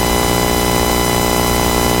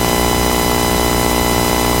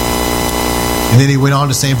 And then he went on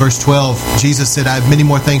to say in verse 12, Jesus said, I have many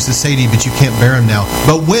more things to say to you, but you can't bear them now.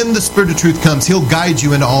 But when the Spirit of truth comes, He'll guide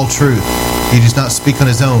you into all truth. He does not speak on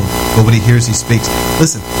His own, but what He hears, He speaks.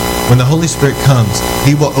 Listen, when the Holy Spirit comes,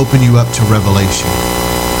 He will open you up to revelation.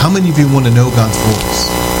 How many of you want to know God's voice?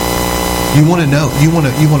 You want to know. You want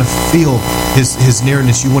to feel His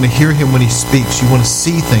nearness. You want to hear Him when He speaks. You want to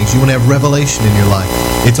see things. You want to have revelation in your life.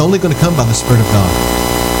 It's only going to come by the Spirit of God.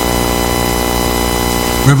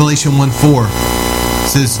 Revelation 1:4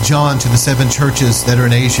 says, John, to the 7 churches that are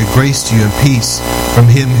in Asia, grace to you and peace from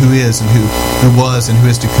Him who is and who was and who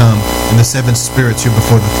is to come, and the 7 spirits who are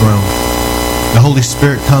before the throne. The Holy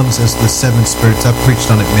Spirit comes as the 7 spirits. I've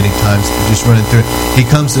preached on it many times, but just running through it. He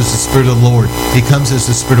comes as the Spirit of the Lord. He comes as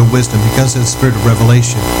the Spirit of wisdom. He comes as the Spirit of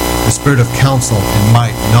revelation, the Spirit of counsel and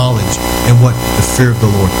might, knowledge, and what? The fear of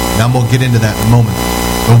the Lord. Now I'm going to get into that in a moment.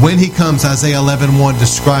 But when He comes, Isaiah 11:1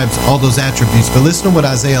 describes all those attributes. But listen to what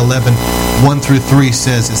Isaiah 11:1-3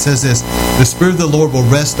 says. It says this, the Spirit of the Lord will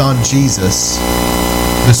rest on Jesus,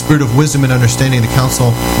 the Spirit of wisdom and understanding, the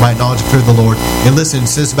counsel, might, knowledge, and fear of the Lord. And listen,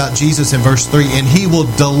 it says about Jesus in verse 3, and He will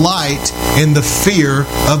delight in the fear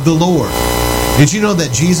of the Lord. Did you know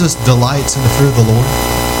that Jesus delights in the fear of the Lord?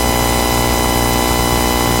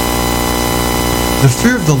 The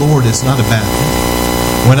fear of the Lord is not a bad thing.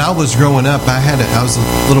 When I was growing up, I was a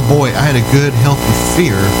little boy. I had a good, healthy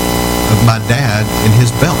fear of my dad and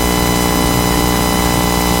his belt.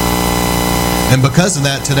 And because of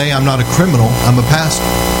that, today I'm not a criminal. I'm a pastor.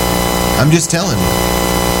 I'm just telling you.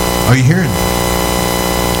 Are you hearing me?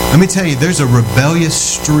 Let me tell you, there's a rebellious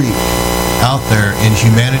streak out there in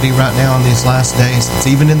humanity right now in these last days. It's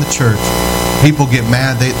even in the church. People get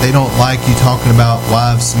mad. They don't like you talking about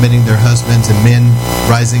wives submitting their husbands and men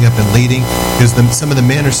rising up and leading, because some of the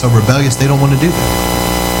men are so rebellious they don't want to do that.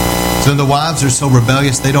 Some of the wives are so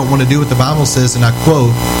rebellious they don't want to do what the Bible says, and I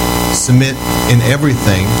quote, submit in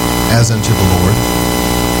everything as unto the Lord.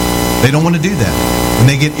 They don't want to do that. And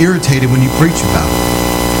they get irritated when you preach about it.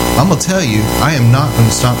 I'm going to tell you, I am not going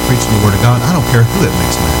to stop preaching the Word of God. I don't care who it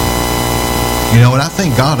makes mad. You know, and I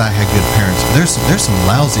thank God I had good parents. There's some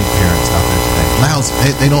lousy parents out there today. Lousy.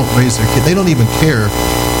 They don't raise their kids. They don't even care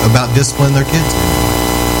about disciplining their kids.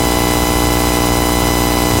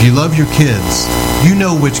 If you love your kids, you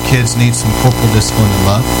know which kids need some corporal discipline and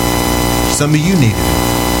love. Some of you need it.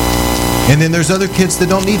 And then there's other kids that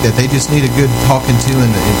don't need that. They just need a good talking to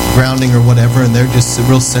and grounding or whatever, and they're just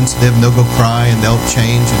real sensitive, and they'll go cry, and they'll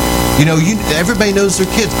change. And, you know, everybody knows their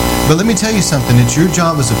kids. But let me tell you something. It's your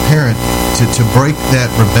job as a parent to break that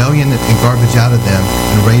rebellion and garbage out of them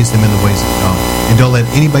and raise them in the ways of God. And don't let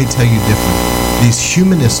anybody tell you different. These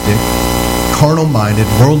humanistic, carnal-minded,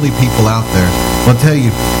 worldly people out there, I'll tell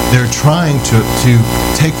you, they're trying to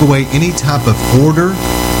take away any type of order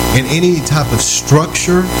and any type of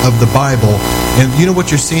structure of the Bible. And you know what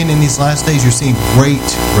you're seeing in these last days? You're seeing great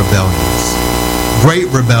rebellions. Great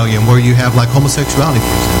rebellion where you have like homosexuality,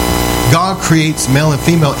 for example. God creates male and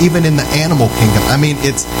female even in the animal kingdom. I mean,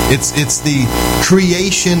 it's the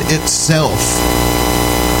creation itself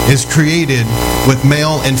is created with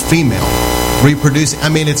male and female reproducing. I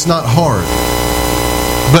mean, it's not hard.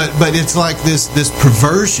 But it's like this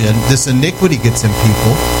perversion, this iniquity gets in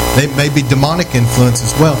people. They may be demonic influence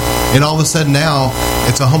as well. And all of a sudden now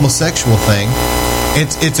it's a homosexual thing.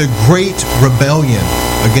 It's a great rebellion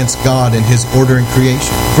against God and His order in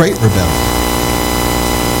creation. Great rebellion.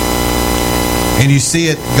 And you see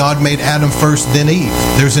it, God made Adam first, then Eve.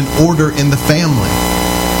 There's an order in the family.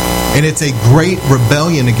 And it's a great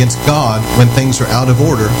rebellion against God when things are out of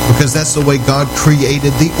order, because that's the way God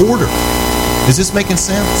created the order. Is this making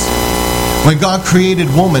sense? When God created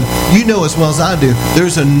woman, you know as well as I do,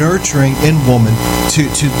 there's a nurturing in woman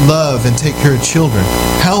to love and take care of children.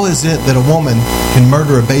 How is it that a woman can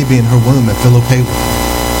murder a baby in her womb and feel okay with it?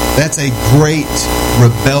 That's a great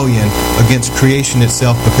rebellion against creation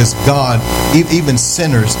itself, because God, even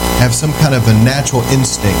sinners, have some kind of a natural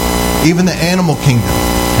instinct. Even the animal kingdom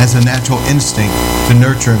has a natural instinct to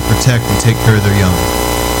nurture and protect and take care of their young.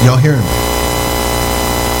 Y'all hearing me?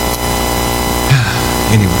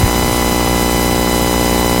 Anyway.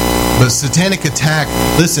 But satanic attack,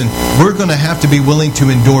 listen, we're going to have to be willing to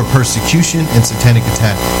endure persecution and satanic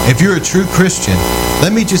attack. If you're a true Christian,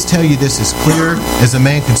 let me just tell you this as clear as a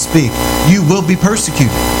man can speak. You will be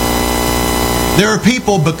persecuted. There are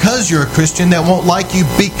people, because you're a Christian, that won't like you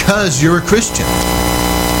because you're a Christian.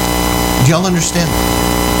 Do y'all understand that?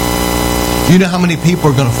 You know how many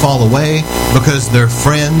people are going to fall away because their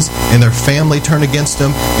friends and their family turn against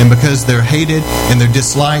them, and because they're hated and they're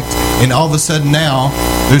disliked, and all of a sudden now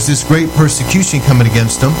there's this great persecution coming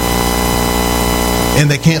against them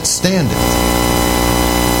and they can't stand it.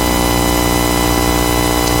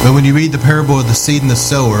 But when you read the parable of the seed and the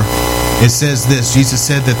sower, it says this. Jesus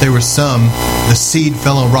said that there were some, the seed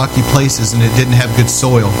fell on rocky places and it didn't have good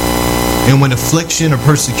soil. And when affliction or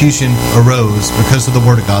persecution arose because of the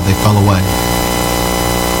Word of God, they fell away.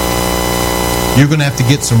 You're going to have to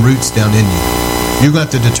get some roots down in you. You're going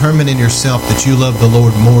to have to determine in yourself that you love the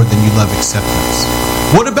Lord more than you love acceptance.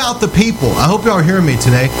 What about the people? I hope you are hearing me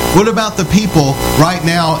today. What about the people right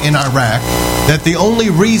now in Iraq that the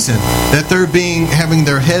only reason that they're having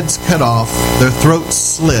their heads cut off, their throats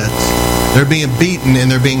slit, they're being beaten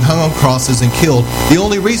and they're being hung on crosses and killed, the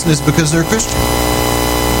only reason is because they're Christian?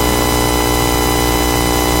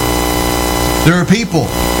 There are people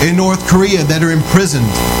in North Korea that are imprisoned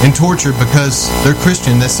and tortured because they're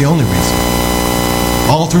Christian. That's the only reason.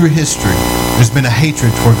 All through history, there's been a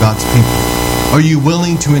hatred toward God's people. Are you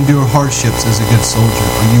willing to endure hardships as a good soldier?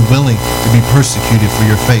 Are you willing to be persecuted for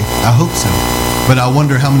your faith? I hope so. But I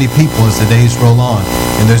wonder how many people as the days roll on.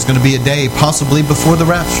 And there's going to be a day, possibly before the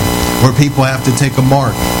rapture, where people have to take a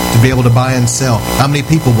mark to be able to buy and sell. How many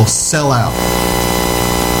people will sell out?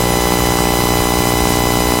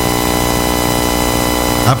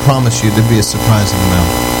 I promise you there'll be a surprising amount.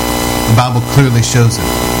 The Bible clearly shows it.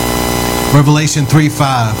 Revelation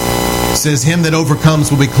 3:5 says, "Him that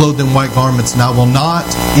overcomes will be clothed in white garments, and I will not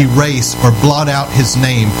erase or blot out his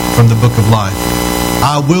name from the book of life.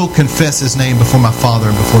 I will confess his name before my Father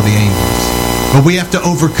and before the angels." But we have to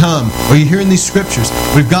overcome. Are you hearing these scriptures?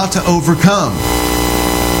 We've got to overcome.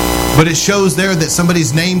 But it shows there that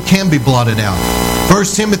somebody's name can be blotted out.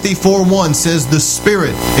 1 Timothy 4:1 says, the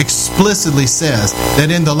Spirit explicitly says that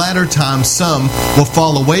in the latter times some will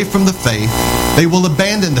fall away from the faith. They will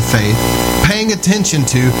abandon the faith, paying attention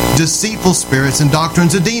to deceitful spirits and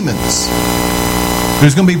doctrines of demons.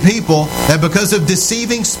 There's going to be people that because of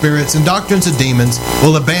deceiving spirits and doctrines of demons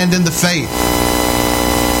will abandon the faith.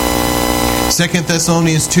 2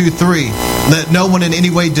 Thessalonians 2:3, "Let no one in any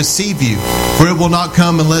way deceive you, for it will not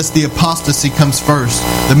come unless the apostasy comes first.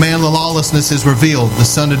 The man of lawlessness is revealed, the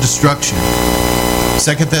son of destruction."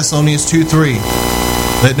 2 Thessalonians 2:3,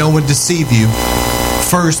 "Let no one deceive you.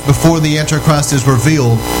 First, before the Antichrist is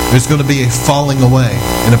revealed, there's going to be a falling away,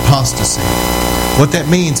 an apostasy." What that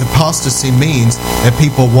means, apostasy means that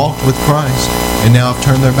people walked with Christ and now have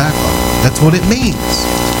turned their back on Him. That's what it means.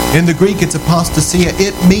 In the Greek, it's apostasia.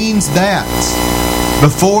 It means that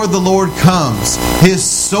before the Lord comes, His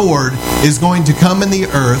sword is going to come in the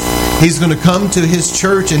earth. He's going to come to His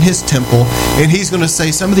church and His temple, and He's going to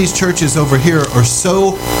say, some of these churches over here are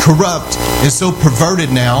so corrupt and so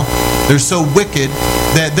perverted now, they're so wicked,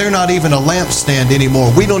 that they're not even a lampstand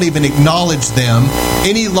anymore. We don't even acknowledge them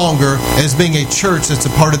any longer as being a church that's a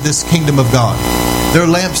part of this kingdom of God. Their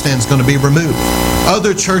lampstand's going to be removed.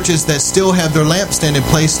 Other churches that still have their lampstand in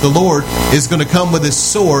place, the Lord is going to come with His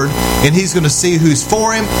sword, and He's going to see who's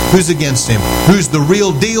for Him, who's against Him, who's the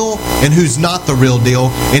real deal and who's not the real deal,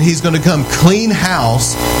 and He's going to come clean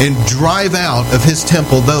house and drive out of His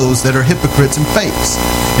temple those that are hypocrites and fakes.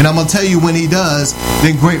 And I'm going to tell you, when He does,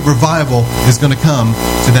 then great revival is going to come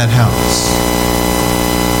to that house.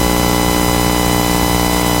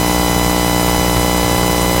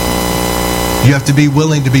 You have to be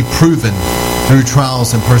willing to be proven through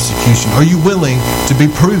trials and persecution. Are you willing to be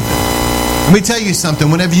proven? Let me tell you something.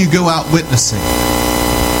 Whenever you go out witnessing,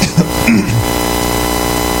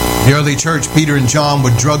 the early church, Peter and John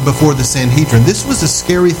were drugged before the Sanhedrin. This was a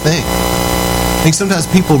scary thing. I think sometimes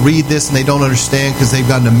people read this and they don't understand because they've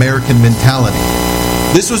got an American mentality.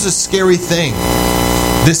 This was a scary thing.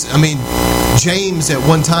 James at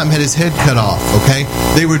one time had his head cut off, okay?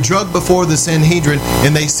 They were drugged before the Sanhedrin,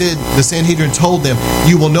 and they said, the Sanhedrin told them,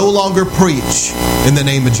 you will no longer preach in the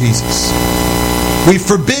name of Jesus. We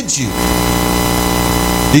forbid you.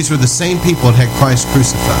 These were the same people that had Christ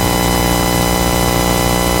crucified.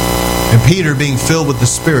 And Peter, being filled with the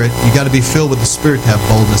Spirit, you got to be filled with the Spirit to have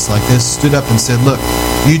boldness like this, stood up and said, look,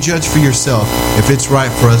 you judge for yourself if it's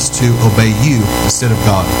right for us to obey you instead of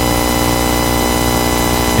God.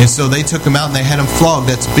 And so they took him out and they had him flogged.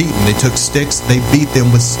 That's beaten. They took sticks. They beat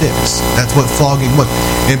them with sticks. That's what flogging was.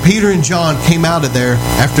 And Peter and John came out of there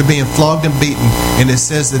after being flogged and beaten. And it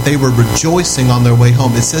says that they were rejoicing on their way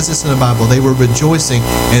home. It says this in the Bible. They were rejoicing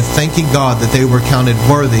and thanking God that they were counted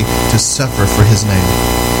worthy to suffer for His name.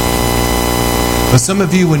 But some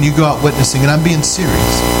of you, when you go out witnessing, and I'm being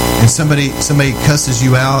serious, and somebody cusses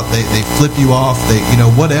you out, they flip you off,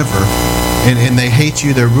 whatever, and they hate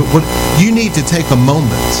you, you need to take a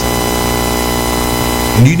moment,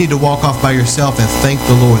 and you need to walk off by yourself and thank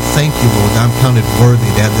the Lord. Thank you, Lord. I'm counted worthy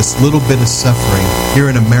to have this little bit of suffering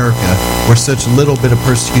here in America, where such little bit of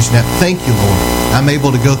persecution. Thank you, Lord. I'm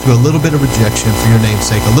able to go through a little bit of rejection for your name's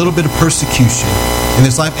sake, a little bit of persecution in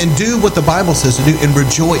this life, and do what the Bible says to do, and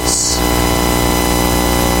rejoice.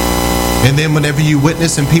 And then whenever you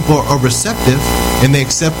witness and people are receptive and they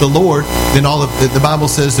accept the Lord, then the Bible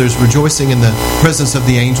says there's rejoicing in the presence of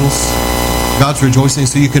the angels. God's rejoicing,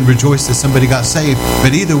 so you can rejoice that somebody got saved.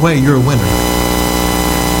 But either way, you're a winner.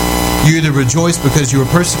 You either rejoice because you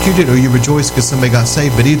were persecuted, or you rejoice because somebody got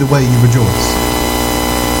saved. But either way, you rejoice.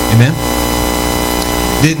 Amen?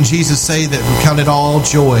 Didn't Jesus say that we count it all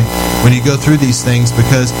joy when you go through these things,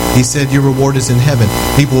 because He said your reward is in heaven?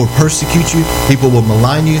 People will persecute you. People will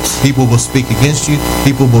malign you. People will speak against you.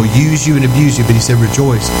 People will use you and abuse you. But He said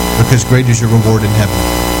rejoice, because great is your reward in heaven.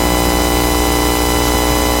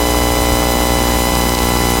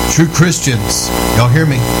 True Christians, y'all hear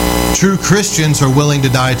me? True Christians are willing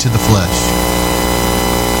to die to the flesh.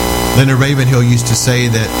 Leonard Ravenhill used to say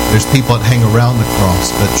that there's people that hang around the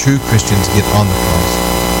cross, but true Christians get on the cross.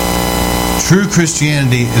 True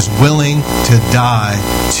Christianity is willing to die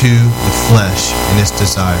to the flesh and its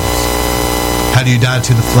desires. How do you die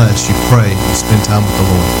to the flesh? You pray, you spend time with the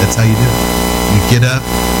Lord. That's how you do it. You get up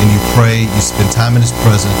and you pray, you spend time in His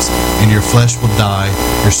presence, and your flesh will die,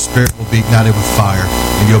 your spirit will be ignited with fire,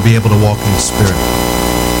 and you'll be able to walk in the Spirit.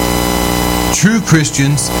 True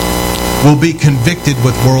Christians will be convicted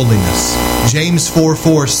with worldliness. James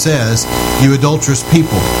 4:4 says, you adulterous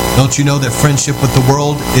people, don't you know that friendship with the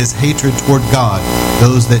world is hatred toward God?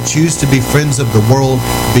 Those that choose to be friends of the world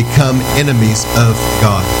become enemies of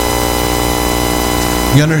God.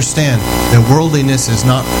 You understand that worldliness is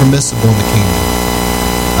not permissible in the kingdom.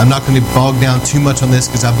 I'm not going to bog down too much on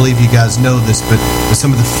this because I believe you guys know this, but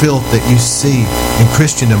some of the filth that you see in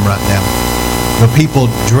Christendom right now, where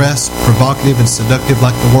people dress provocative and seductive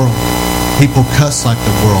like the world. People cuss like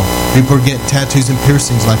the world. People are getting tattoos and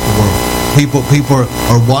piercings like the world. People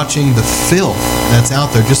are watching the filth that's out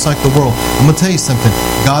there just like the world. I'm going to tell you something.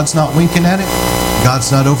 God's not winking at it. God's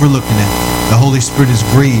not overlooking it. The Holy Spirit is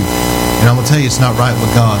grieved. And I'm going to tell you, it's not right with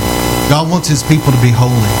God. God wants His people to be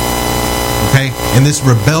holy. Okay? And this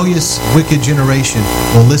rebellious, wicked generation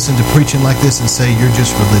will listen to preaching like this and say, you're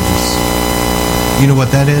just religious. You know what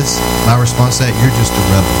that is? My response to that, you're just a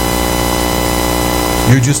rebel.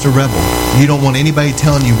 You're just a rebel. You don't want anybody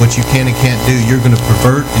telling you what you can and can't do. You're going to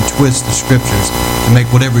pervert and twist the Scriptures to make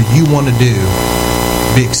whatever you want to do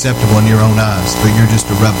be acceptable in your own eyes. But you're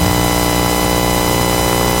just a rebel.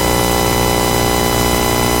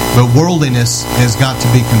 But worldliness has got to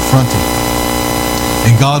be confronted.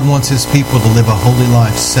 And God wants His people to live a holy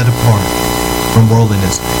life set apart from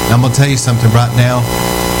worldliness. Now, I'm going to tell you something right now.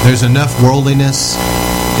 There's enough worldliness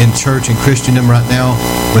in church and Christendom right now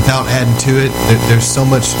without adding to it. There's so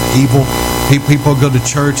much evil. People go to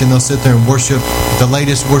church and they'll sit there and worship the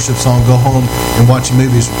latest worship song, go home and watch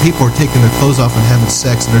movies. People are taking their clothes off and having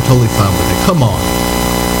sex and they're totally fine with it. Come on.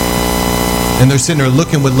 And they're sitting there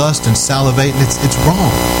looking with lust and salivating. It's wrong.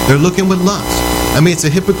 They're looking with lust. I mean, it's a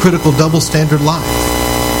hypocritical double standard life.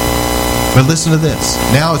 But listen to this.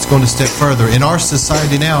 Now it's going to step further. In our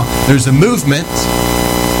society now, there's a movement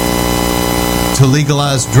to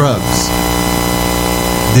legalize drugs.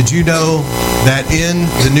 Did you know that in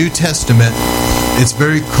the New Testament, it's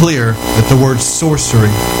very clear that the word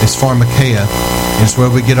sorcery is pharmakeia. It's where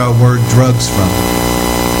we get our word drugs from.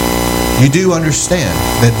 You do understand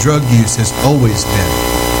that drug use has always been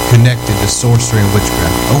connected to sorcery and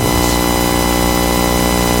witchcraft. Always.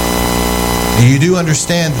 And you do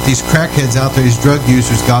understand that these crackheads out there, these drug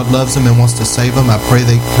users, God loves them and wants to save them. I pray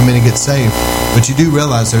they come in and get saved. But you do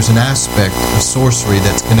realize there's an aspect of sorcery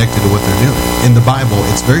that's connected to what they're doing. In the Bible,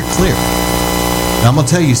 it's very clear. Now, I'm going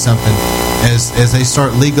to tell you something. As they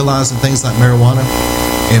start legalizing things like marijuana,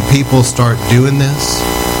 and people start doing this,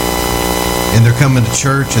 and they're coming to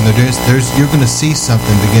church, and they're doing this, you're going to see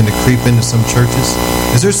something begin to creep into some churches.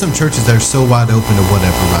 Because there's some churches that are so wide open to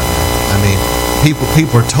whatever right now. I mean,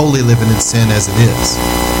 people are totally living in sin as it is.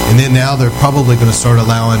 And then now they're probably going to start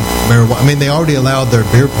allowing marijuana. I mean, they already allowed their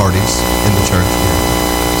beer parties in the church.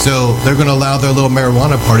 So they're going to allow their little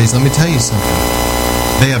marijuana parties. Let me tell you something.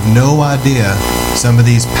 They have no idea some of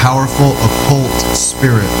these powerful occult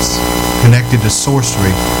spirits connected to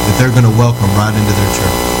sorcery that they're going to welcome right into their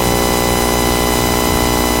church.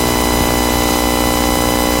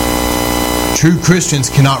 True Christians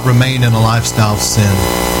cannot remain in a lifestyle of sin.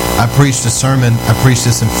 I preached a sermon. I preached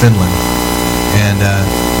this in Finland, and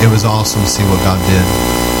it was awesome to see what God did.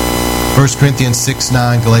 1 Corinthians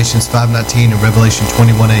 6:9, Galatians 5:19, and Revelation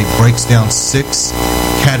 21:8 breaks down 6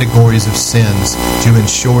 categories of sins to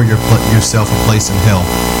ensure yourself a place in hell.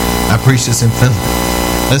 I preached this in Finland.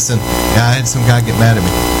 Listen, I had some guy get mad at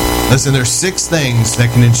me. Listen, there's 6 things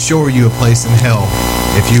that can ensure you a place in hell.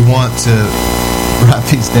 If you want to write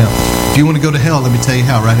these down. If you want to go to hell, let me tell you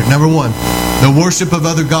how right here. Number 1, the worship of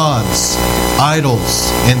other gods,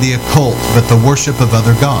 idols, and the occult, but the worship of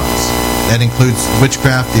other gods. That includes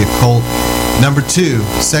witchcraft, the occult. Number 2,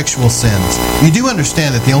 sexual sins. You do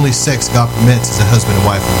understand that the only sex God permits is a husband and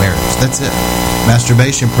wife in marriage. That's it.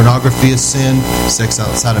 Masturbation, pornography is sin. Sex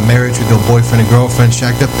outside of marriage with your boyfriend and girlfriend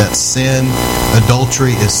shacked up, that's sin.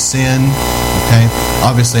 Adultery is sin. Okay?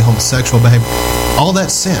 Obviously, homosexual behavior. All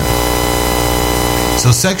that's sin. So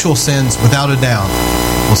sexual sins, without a doubt,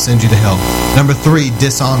 will send you to hell. Number 3,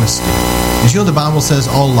 dishonesty. Did you know the Bible says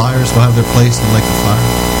all liars will have their place in the lake of fire?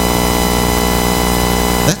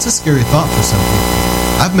 That's a scary thought for some people.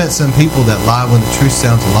 I've met some people that lie when the truth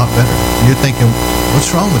sounds a lot better. And you're thinking, what's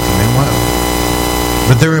wrong with you, man? Why?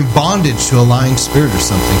 But they're in bondage to a lying spirit or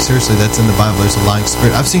something. Seriously, that's in the Bible. There's a lying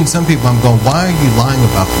spirit. I've seen some people, I'm going, why are you lying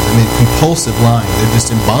about this? I mean, compulsive lying. They're just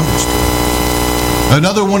in bondage to it.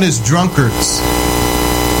 Another one is drunkards.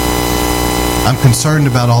 I'm concerned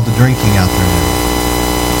about all the drinking out there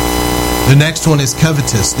now. The next one is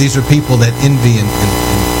covetous. These are people that envy and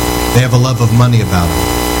they have a love of money about them.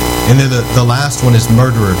 And then the last one is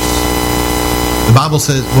murderers. The Bible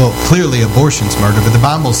says, well, clearly abortion's murder, but the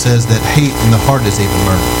Bible says that hate in the heart is even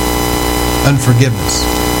murder. Unforgiveness.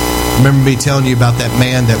 Remember me telling you about that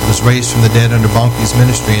man that was raised from the dead under Bonnke's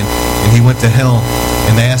ministry, and he went to hell,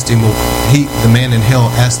 and they asked him, well, the man in hell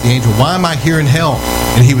asked the angel, why am I here in hell?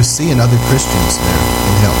 And he was seeing other Christians there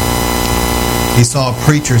in hell. He saw a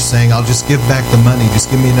preacher saying, I'll just give back the money, just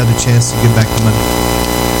give me another chance to give back the money.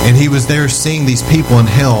 And he was there seeing these people in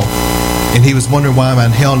hell, and he was wondering why I'm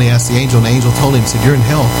in hell, and he asked the angel, and the angel told him, said, you're in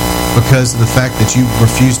hell because of the fact that you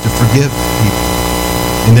refused to forgive people.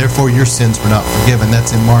 And therefore your sins were not forgiven.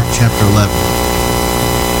 That's in Mark chapter 11.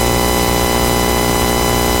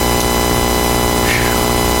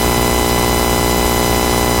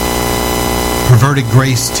 Perverted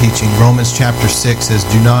grace teaching. Romans chapter 6 says,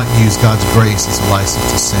 do not use God's grace as a license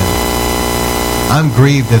to sin. I'm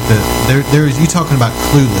grieved that you talking about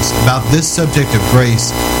clueless. About this subject of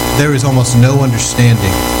grace, there is almost no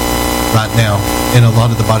understanding right now in a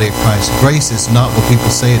lot of the body of Christ. Grace is not what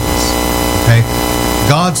people say it is. Okay?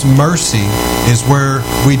 God's mercy is where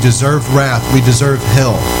we deserve wrath, we deserve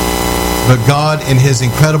hell. But God, in His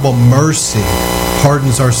incredible mercy,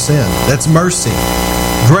 pardons our sin. That's mercy.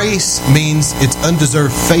 Grace means it's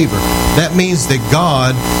undeserved favor. That means that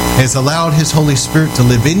God has allowed His Holy Spirit to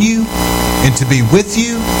live in you and to be with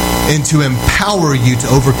you and to empower you to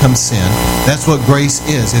overcome sin. That's what grace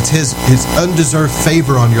is. It's His undeserved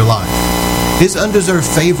favor on your life. His undeserved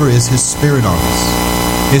favor is His Spirit on us.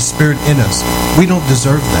 His Spirit in us. We don't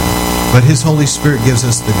deserve that. But His Holy Spirit gives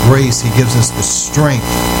us the grace. He gives us the strength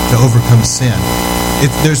to overcome sin.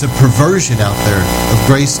 There's a perversion out there of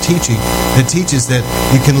grace teaching that teaches that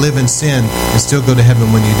you can live in sin and still go to heaven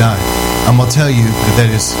when you die. I'm going to tell you that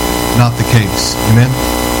is not the case. Amen?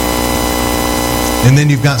 And then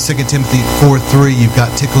you've got 2 Timothy 4:3. You've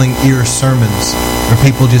got tickling ear sermons where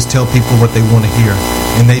people just tell people what they want to hear.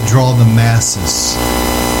 And they draw the masses.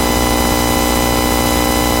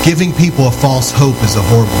 Giving people a false hope is a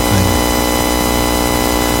horrible thing.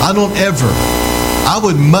 I I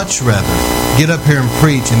would much rather get up here and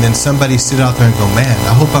preach and then somebody sit out there and go, man,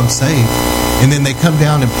 I hope I'm saved. And then they come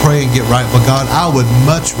down and pray and get right with God. I would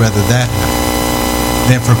much rather that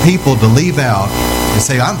happen than for people to leave out and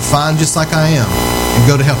say, I'm fine just like I am, and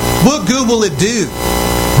go to hell. What good will it do,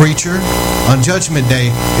 preacher, on Judgment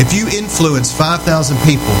Day if you influence 5,000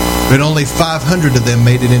 people, but only 500 of them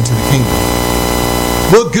made it into the kingdom?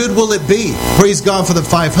 What good will it be? Praise God for the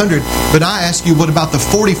 500. But I ask you, what about the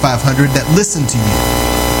 4,500 that listen to you?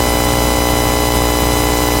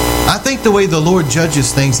 I think the way the Lord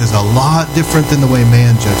judges things is a lot different than the way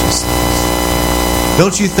man judges things.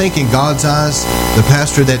 Don't you think in God's eyes, the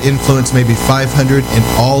pastor that influenced maybe 500 and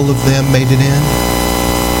all of them made it in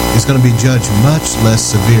is going to be judged much less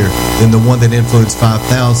severe than the one that influenced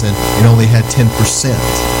 5,000 and only had 10%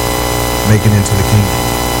 make it into the kingdom?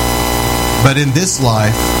 But in this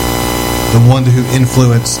life, the one who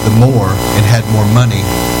influenced the more and had more money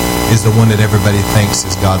is the one that everybody thinks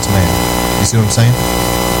is God's man. You see what I'm saying?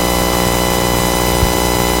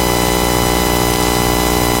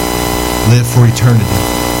 Live for eternity.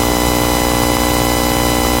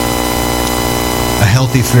 A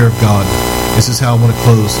healthy fear of God. This is how I want to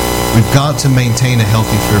close. We've got to maintain a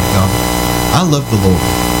healthy fear of God. I love the Lord,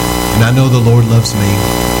 and I know the Lord loves me.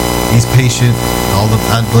 He's patient.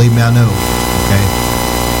 Believe me, I know. Okay?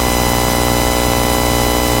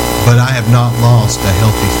 But I have not lost a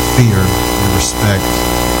healthy fear and respect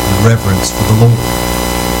and reverence for the Lord.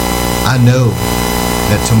 I know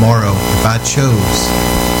that tomorrow, if I chose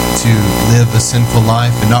to live a sinful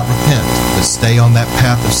life and not repent, but stay on that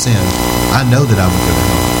path of sin, I know that I would go to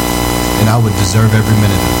hell. And I would deserve every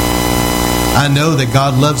minute of it. I know that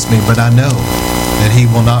God loves me, but I know that He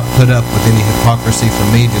will not put up with any hypocrisy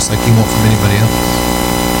from me, just like He won't from anybody else.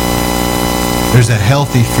 There's a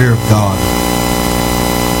healthy fear of God.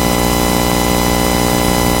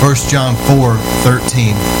 1 John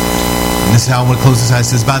 4:13. And this is how I want to close this. It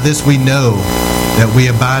says, by this we know that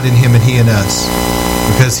we abide in Him and He in us,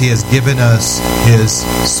 because He has given us His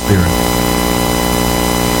Spirit.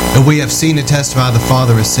 And we have seen and testified the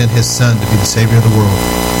Father has sent His Son to be the Savior of the world.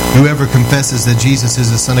 Whoever confesses that Jesus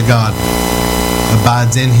is the Son of God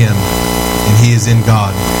abides in Him, and He is in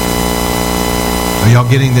God. Are y'all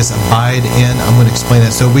getting this? Abide in? I'm going to explain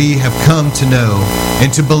that. So we have come to know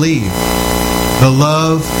and to believe the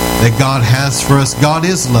love that God has for us. God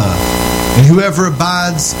is love. And whoever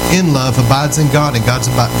abides in love abides in God, and God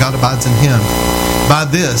abides in him. By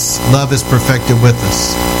this, love is perfected with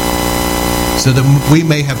us, so that we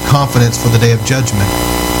may have confidence for the day of judgment.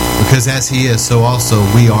 Because as He is, so also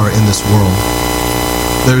we are in this world.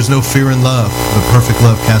 There is no fear in love, but perfect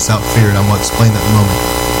love casts out fear. And I'm going to explain that in a moment.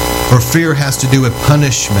 For fear has to do with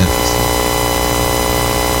punishment.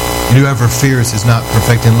 And whoever fears is not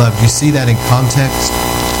perfect in love. Do you see that in context?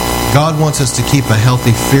 God wants us to keep a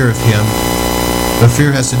healthy fear of Him. But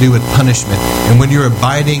fear has to do with punishment. And when you're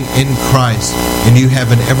abiding in Christ and you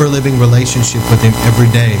have an ever-living relationship with Him every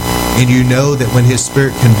day, and you know that when His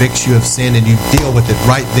Spirit convicts you of sin and you deal with it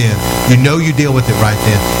right then, you know you deal with it right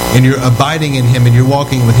then, and you're abiding in Him and you're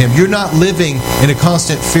walking with Him, you're not living in a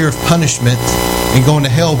constant fear of punishment and going to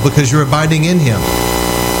hell because you're abiding in Him.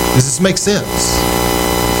 Does this make sense?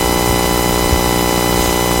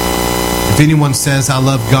 If anyone says, I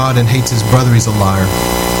love God and hates his brother, he's a liar.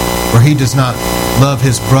 For he does not love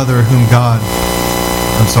his brother whom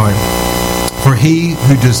For he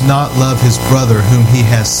who does not love his brother whom he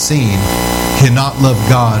has seen cannot love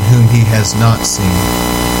God whom he has not seen.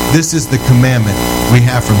 This is the commandment we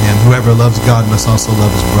have from Him. Whoever loves God must also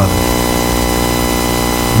love his brother.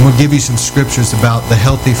 I'm going to give you some scriptures about the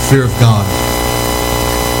healthy fear of God.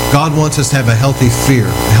 God wants us to have a healthy fear,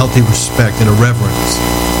 a healthy respect, and a reverence.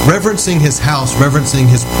 Reverencing His house, reverencing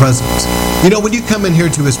His presence. You know, when you come in here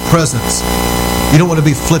to His presence, you don't want to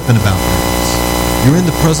be flippant about things. You're in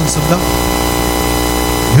the presence of God.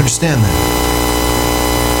 You understand that?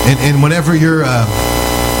 And whenever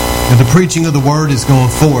the preaching of the Word is going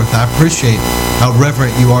forth, I appreciate how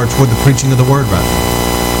reverent you are toward the preaching of the Word right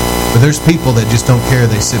now. But there's people that just don't care.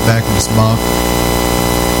 They sit back and just mock.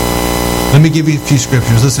 Let me give you a few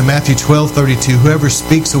scriptures. Listen, Matthew 12:32. Whoever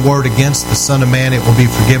speaks a word against the Son of Man, it will be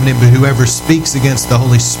forgiven him. But whoever speaks against the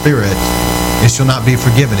Holy Spirit, it shall not be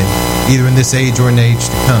forgiven him, either in this age or in the age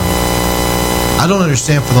to come. I don't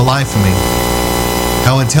understand for the life of me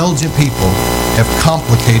how intelligent people have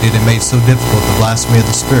complicated and made so difficult the blasphemy of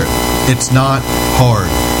the Spirit. It's not hard.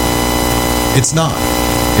 It's not.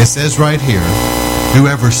 It says right here,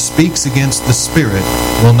 whoever speaks against the Spirit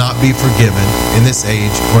will not be forgiven in this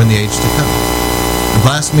age or in the age to come. The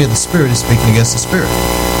blasphemy of the Spirit is speaking against the Spirit.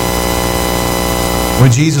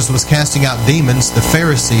 When Jesus was casting out demons, the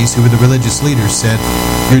Pharisees, who were the religious leaders, said,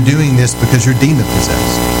 "You're doing this because you're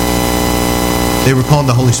demon-possessed." They were calling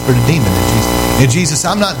the Holy Spirit a demon. And Jesus,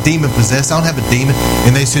 "I'm not demon-possessed. I don't have a demon."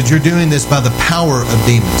 And they said, "You're doing this by the power of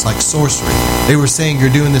demons, like sorcery." They were saying, "You're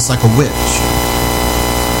doing this like a witch."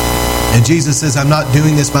 And Jesus says, "I'm not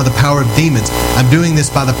doing this by the power of demons. I'm doing this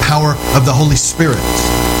by the power of the Holy Spirit."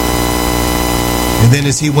 And then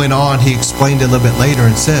as he went on, he explained it a little bit later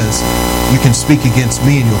and says, "You can speak against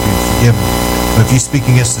me and you'll be forgiven. But if you speak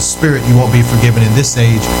against the Spirit, you won't be forgiven in this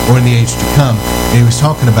age or in the age to come." And he was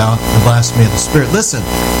talking about the blasphemy of the Spirit. Listen,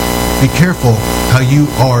 be careful how you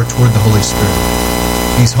are toward the Holy Spirit.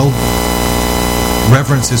 He's holy.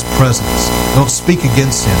 Reverence His presence. Don't speak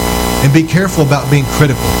against Him. And be careful about being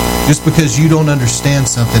critical. Just because you don't understand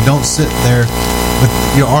something, don't sit there with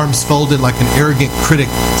your arms folded like an arrogant critic,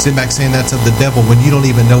 sitting back saying that's of the devil when you don't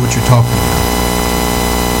even know what you're talking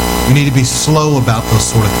about. You need to be slow about those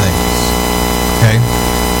sort of things. Okay?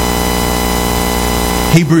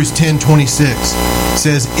 Hebrews 10:26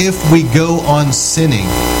 says, "If we go on sinning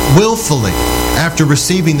willfully after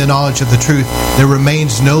receiving the knowledge of the truth, there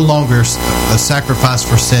remains no longer a sacrifice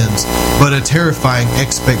for sins, but a terrifying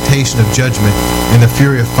expectation of judgment and the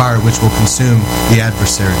fury of fire which will consume the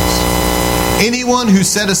adversaries." Anyone who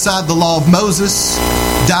set aside the law of Moses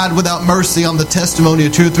died without mercy on the testimony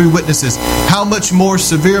of 2 or 3 witnesses. How much more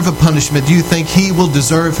severe of a punishment do you think he will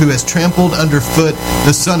deserve who has trampled underfoot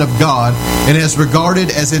the Son of God and has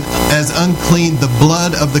regarded as unclean the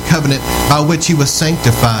blood of the covenant by which he was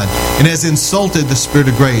sanctified and has insulted the Spirit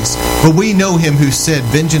of grace? For we know him who said,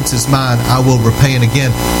 "Vengeance is mine, I will repay." And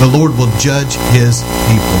again, the Lord will judge His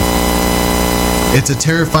people. It's a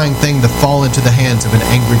terrifying thing to fall into the hands of an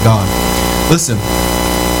angry God. Listen,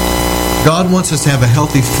 God wants us to have a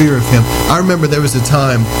healthy fear of Him. I remember there was a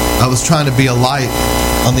time I was trying to be a light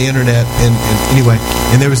on the internet, and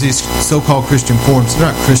there was these so-called Christian forums. They're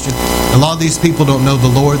not Christian. A lot of these people don't know the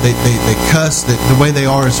Lord. They cuss. The way they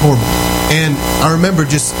are is horrible. And I remember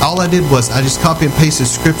all I did was I just copy and pasted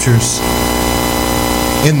scriptures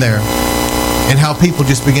in there, and how people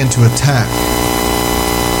just began to attack.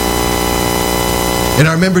 And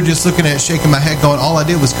I remember just looking at it, shaking my head, going, all I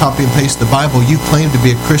did was copy and paste the Bible. You claim to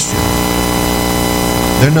be a Christian.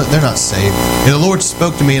 They're not saved. And the Lord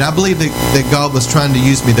spoke to me, and I believe that God was trying to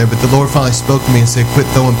use me there, but the Lord finally spoke to me and said, "Quit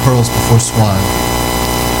throwing pearls before swine."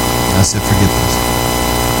 And I said, "Forget this."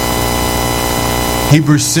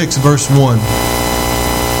 Hebrews 6 verse 1.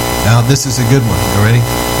 Now this is a good one. You ready?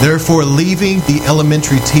 "Therefore, leaving the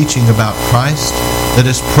elementary teaching about Christ, let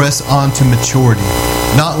us press on to maturity,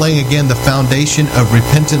 not laying again the foundation of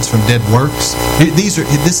repentance from dead works."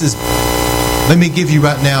 Let me give you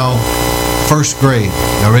right now first grade.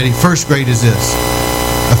 Y'all ready? First grade is this.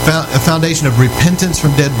 A foundation of repentance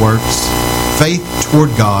from dead works, faith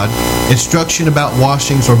toward God, instruction about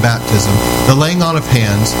washings or baptism, the laying on of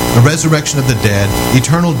hands, the resurrection of the dead,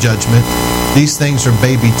 eternal judgment. These things are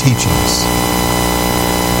baby teachings.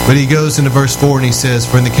 But he goes into verse 4 and he says,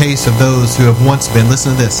 "For in the case of those who have once been,"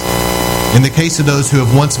 listen to this, "in the case of those who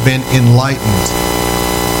have once been enlightened,"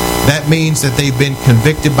 that means that they've been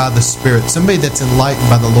convicted by the Spirit. Somebody that's enlightened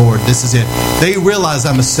by the Lord, this is it. They realize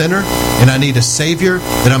I'm a sinner and I need a Savior,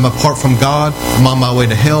 that I'm apart from God, I'm on my way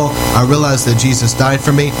to hell. I realize that Jesus died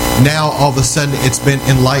for me. Now all of a sudden it's been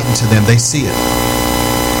enlightened to them. They see it.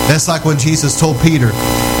 That's like when Jesus told Peter,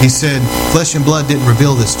 He said, "Flesh and blood didn't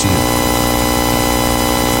reveal this to you,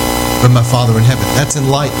 but my Father in heaven." That's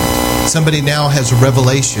enlightened. Somebody now has a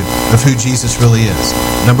revelation of who Jesus really is.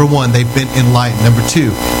 Number one, they've been enlightened. Number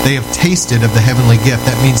two, they have tasted of the heavenly gift.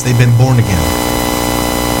 That means they've been born again.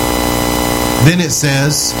 Then it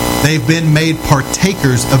says they've been made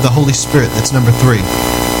partakers of the Holy Spirit. That's number three.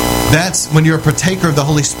 That's when you're a partaker of the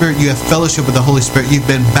Holy Spirit, you have fellowship with the Holy Spirit. You've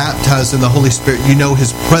been baptized in the Holy Spirit. You know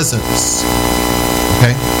His presence.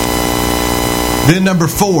 Okay? Then number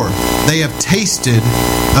four, they have tasted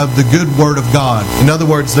of the good Word of God. In other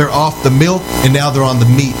words, they're off the milk and now they're on the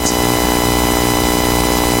meat.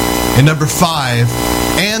 And number five,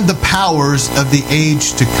 and the powers of the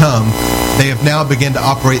age to come, they have now begun to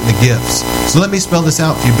operate in the gifts. So let me spell this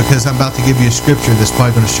out for you, because I'm about to give you a scripture that's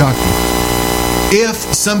probably going to shock you.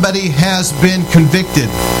 If somebody has been convicted,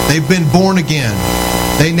 they've been born again,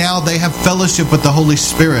 they have fellowship with the Holy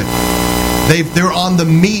Spirit. They're on the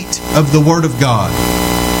meat of the Word of God.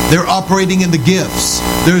 They're operating in the gifts.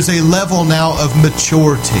 There's a level now of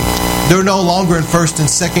maturity. They're no longer in first and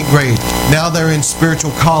second grade. Now they're in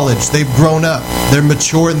spiritual college. They've grown up. They're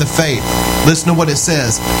mature in the faith. Listen to what it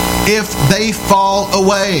says. If they fall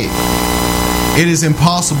away, It is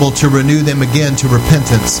impossible to renew them again to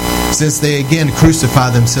repentance, since they again crucify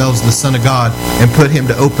themselves the Son of God and put him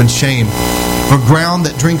to open shame. For ground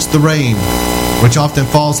that drinks the rain, which often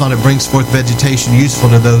falls on it, brings forth vegetation useful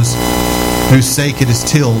to those whose sake it is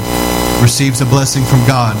tilled, receives a blessing from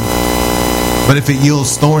God. But if it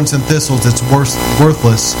yields thorns and thistles, it's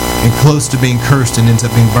worthless and close to being cursed and ends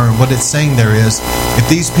up being burned. What it's saying there is, if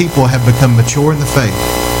these people have become mature in the faith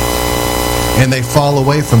and they fall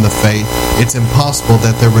away from the faith, it's impossible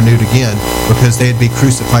that they're renewed again, because they'd be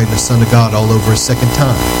crucifying the Son of God all over a second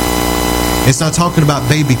time. It's not talking about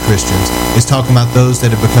baby Christians. It's talking about those that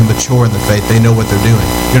have become mature in the faith. They know what they're doing.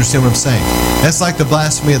 You understand what I'm saying? That's like the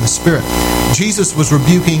blasphemy of the Spirit. Jesus was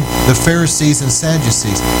rebuking the Pharisees and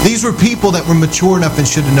Sadducees. These were people that were mature enough and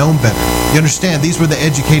should have known better. You understand? These were the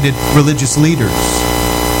educated religious leaders.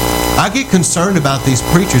 I get concerned about these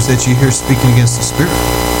preachers that you hear speaking against the Spirit.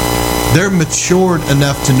 They're matured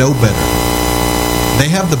enough to know better. They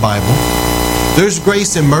have the Bible. There's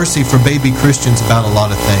grace and mercy for baby Christians about a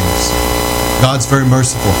lot of things. God's very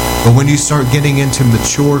merciful. But when you start getting into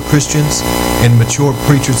mature Christians and mature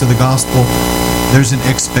preachers of the gospel, there's an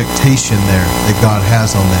expectation there that God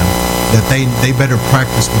has on them, that they better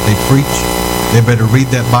practice what they preach, they better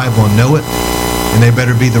read that Bible and know it, and they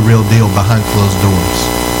better be the real deal behind closed doors.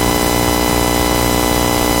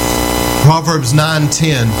 Proverbs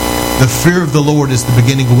 9:10, the fear of the Lord is the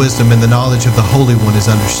beginning of wisdom, and the knowledge of the Holy One is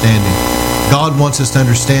understanding. God wants us to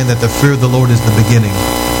understand that the fear of the Lord is the beginning.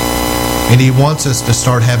 And He wants us to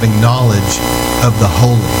start having knowledge of the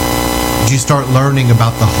holy. You start learning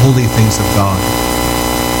about the holy things of God.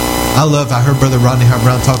 I heard Brother Rodney Howard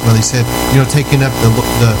Brown talk about it. He said, taking up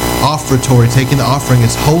the offertory, taking the offering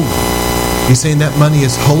is holy. He's saying that money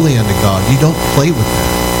is holy unto God. You don't play with that.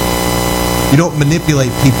 You don't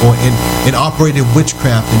manipulate people and operate in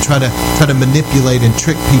witchcraft and try to manipulate and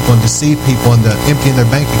trick people and deceive people into emptying their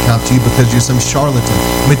bank account to you because you're some charlatan.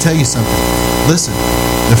 Let me tell you something. Listen,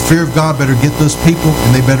 the fear of God better get those people,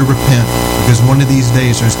 and they better repent, because one of these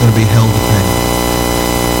days there's going to be hell to pay.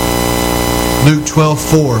 Luke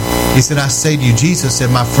 12:4, he said, I say to you, Jesus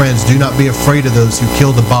said, my friends, do not be afraid of those who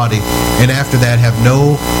kill the body, and after that have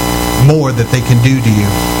no more that they can do to you.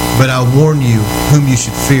 But I warn you whom you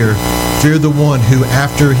should fear. Fear the one who,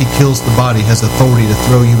 after he kills the body, has authority to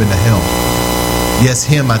throw you into hell. Yes,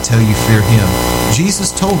 him, I tell you, fear him.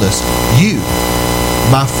 Jesus told us, you,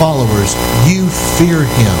 my followers, you fear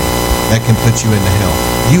him that can put you into hell.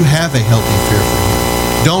 You have a healthy fear for him.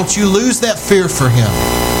 Don't you lose that fear for him.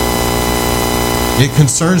 It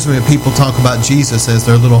concerns me when people talk about Jesus as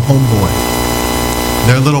their little homeboy,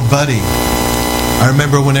 their little buddy. I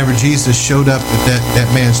remember whenever Jesus showed up at that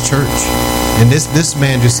man's church, and this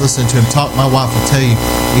man, just listening to him talk, my wife will tell you,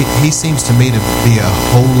 he seems to me to be a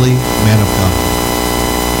holy man of God.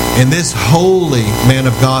 And this holy man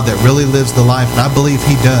of God that really lives the life, and I believe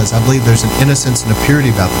he does. I believe there's an innocence and a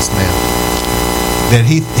purity about this man. That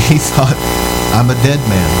he thought, I'm a dead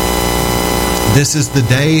man. This is the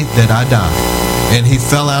day that I die. And he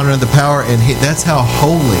fell out under the power, and that's how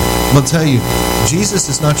holy. I'm going to tell you,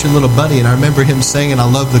 Jesus is not your little buddy. And I remember him saying, and I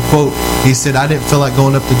love the quote, he said, I didn't feel like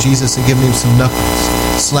going up to Jesus and giving him some knuckles,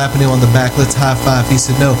 slapping him on the back, let's high five. He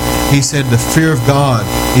said, no. He said, the fear of God.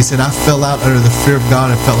 He said, I fell out under the fear of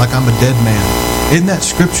God and felt like I'm a dead man. Isn't that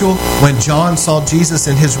scriptural? When John saw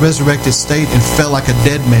Jesus in his resurrected state and felt like a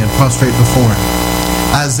dead man prostrate before him.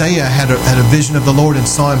 Isaiah had a vision of the Lord and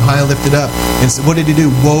saw him high and lifted up. And said, what did he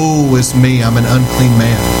do? Woe is me, I'm an unclean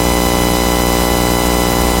man.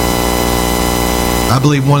 I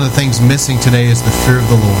believe one of the things missing today is the fear of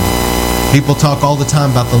the Lord. People talk all the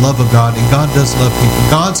time about the love of God, and God does love people.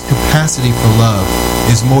 God's capacity for love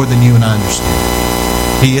is more than you and I understand.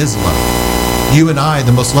 He is love. You and I,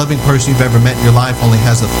 the most loving person you've ever met in your life, only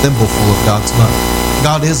has a thimbleful of God's love.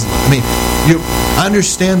 God is love. I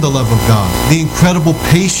understand the love of God, the incredible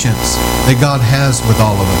patience that God has with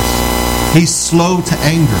all of us. He's slow to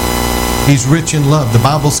anger. He's rich in love. The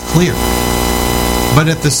Bible's clear. But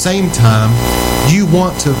at the same time, you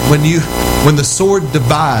want to, when the sword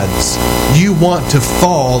divides, you want to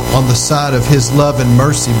fall on the side of His love and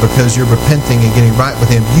mercy because you're repenting and getting right with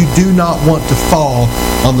Him. You do not want to fall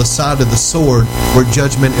on the side of the sword where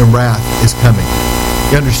judgment and wrath is coming.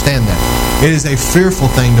 You understand that? It is a fearful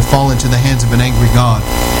thing to fall into the hands of an angry God.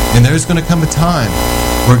 And there's going to come a time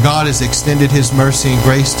where God has extended His mercy and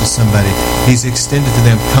grace to somebody. He's extended to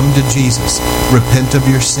them, come to Jesus, repent of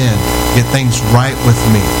your sin, get things right with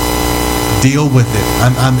me, deal with it.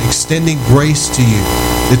 I'm extending grace to you.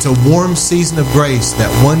 It's a warm season of grace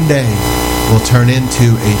that one day will turn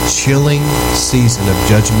into a chilling season of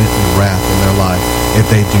judgment and wrath in their life if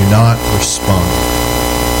they do not respond.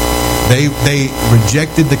 They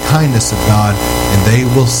rejected the kindness of God, and they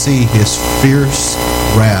will see His fierce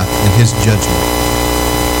wrath and His judgment.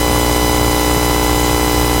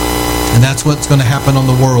 And that's what's going to happen on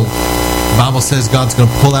the world. The Bible says God's going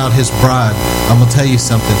to pull out His bride. I'm going to tell you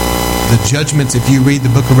something. The judgments, if you read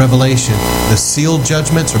the book of Revelation, the sealed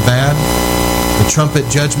judgments are bad. The trumpet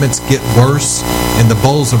judgments get worse, and the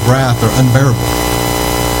bowls of wrath are unbearable.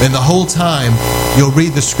 And the whole time, you'll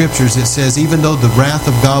read the scriptures, it says, even though the wrath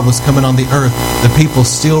of God was coming on the earth, the people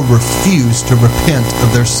still refused to repent of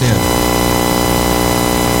their sin.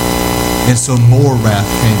 And so more wrath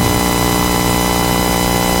came.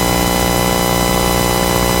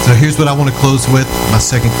 So here's what I want to close with. My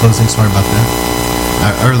second closing, sorry about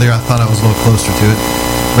that. Earlier I thought I was a little closer to it.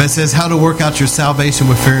 But it says, how to work out your salvation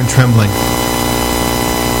with fear and trembling.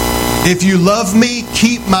 If you love me,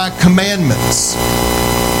 keep my commandments.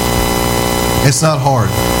 It's not hard.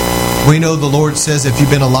 We know the Lord says, if you've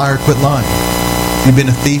been a liar, quit lying. If you've been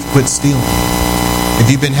a thief, quit stealing. If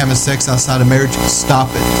you've been having sex outside of marriage, stop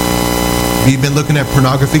it. If you've been looking at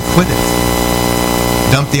pornography, quit it.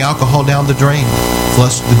 Dump the alcohol down the drain.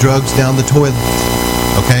 Flush the drugs down the toilet.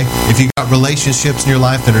 Okay? If you've got relationships in your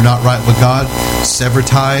life that are not right with God, sever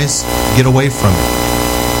ties, get away from it.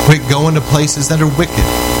 Quit going to places that are wicked.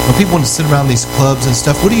 When people want to sit around these clubs and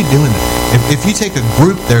stuff, what are you doing there? If you take a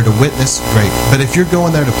group there to witness, great. But if you're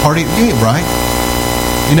going there to party, you ain't right.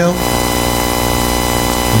 You know?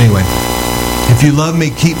 Anyway, if you love me,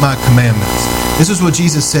 keep my commandments. This is what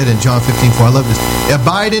Jesus said in John 15:4. I love this.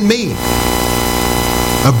 Abide in me.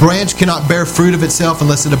 A branch cannot bear fruit of itself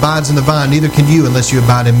unless it abides in the vine. Neither can you unless you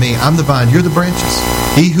abide in me. I'm the vine, you're the branches.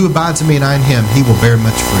 He who abides in me and I in him, he will bear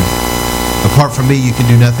much fruit. Apart from me, you can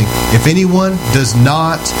do nothing. If anyone does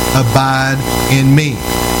not abide in me,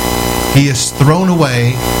 he is thrown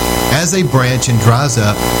away as a branch and dries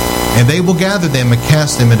up, and they will gather them and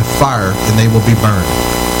cast them into fire, and they will be burned.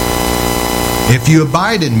 If you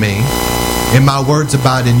abide in me, and my words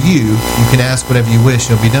abide in you, you can ask whatever you wish,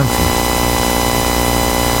 and it'll be done for you.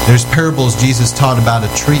 There's parables Jesus taught about a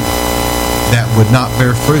tree that would not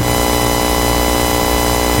bear fruit.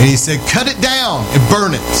 And he said, cut it down and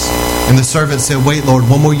burn it. And the servant said, wait, Lord,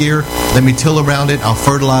 one more year. Let me till around it. I'll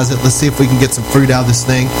fertilize it. Let's see if we can get some fruit out of this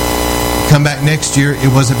thing. Come back next year. It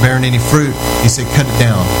wasn't bearing any fruit. He said, cut it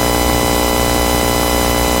down.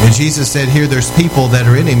 And Jesus said here, there's people that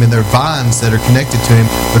are in him and they're vines that are connected to him,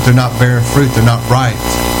 but they're not bearing fruit. They're not right.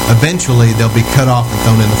 Eventually, they'll be cut off and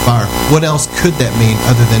thrown in the fire. What else could that mean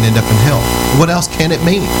other than end up in hell? What else can it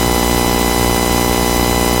mean?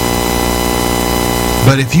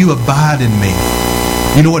 But if you abide in me,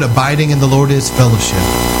 you know what abiding in the Lord is? Fellowship.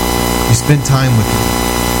 You spend time with him.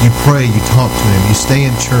 You pray, you talk to him, you stay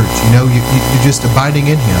in church. You know, you're just abiding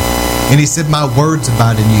in him. And he said, my words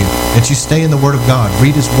abide in you. That you stay in the word of God.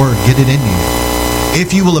 Read his word. Get it in you.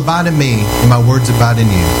 If you will abide in me and my words abide in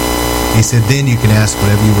you, he said, then you can ask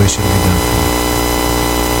whatever you wish it will be done for you.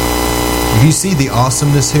 If you see the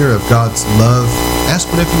awesomeness here of God's love, ask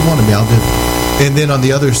whatever you want of me, I'll do it. And then on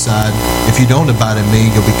the other side, if you don't abide in me,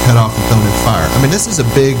 you'll be cut off and thrown in fire. I mean, this is a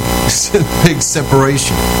big, big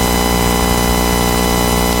separation.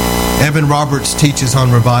 Evan Roberts teaches on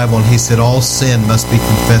revival, and he said, all sin must be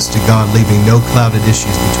confessed to God, leaving no clouded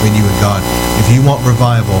issues between you and God. If you want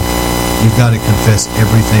revival, you've got to confess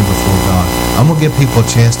everything before God. I'm going to give people a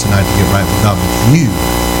chance tonight to get right with God, but you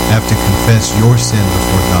have to confess your sin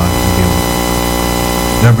before God and deal with it.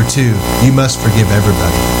 Number 2, you must forgive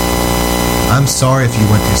everybody. I'm sorry if you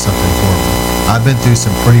went through something horrible. I've been through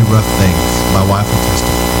some pretty rough things. My wife will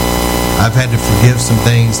testify. I've had to forgive some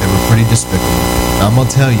things that were pretty despicable. I'm going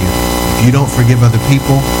to tell you, if you don't forgive other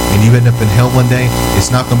people and you end up in hell one day,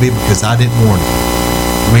 it's not going to be because I didn't warn you.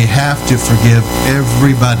 We have to forgive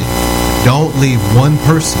everybody. Don't leave one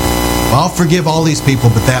person. Well, I'll forgive all these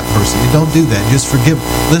people, but that person. You don't do that. Just forgive.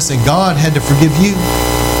 Listen, God had to forgive you.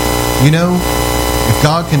 You know, if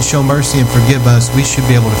God can show mercy and forgive us, we should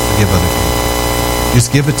be able to forgive other people.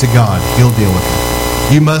 Just give it to God. He'll deal with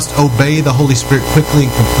it. You must obey the Holy Spirit quickly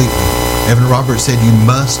and completely. Evan Roberts said you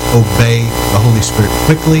must obey the Holy Spirit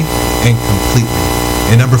quickly and completely.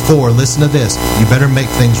 And number 4, listen to this. You better make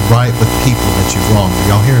things right with people that you've wronged. Are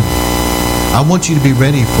y'all hearing me? I want you to be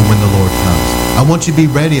ready for when the Lord comes. I want you to be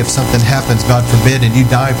ready if something happens, God forbid, and you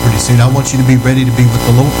die pretty soon. I want you to be ready to be with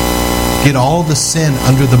the Lord. Get all the sin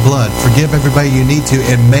under the blood. Forgive everybody you need to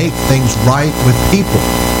and make things right with people.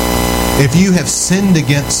 If you have sinned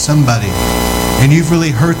against somebody and you've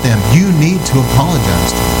really hurt them, you need to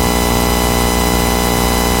apologize to them.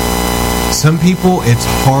 Some people, it's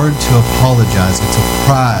hard to apologize. It's a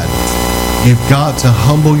pride. You've got to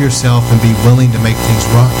humble yourself and be willing to make things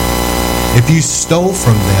right. If you stole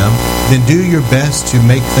from them, then do your best to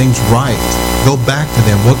make things right. Go back to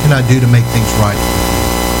them. What can I do to make things right?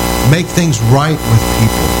 Make things right with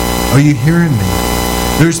people. Are you hearing me?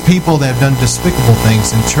 There's people that have done despicable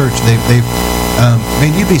things in church.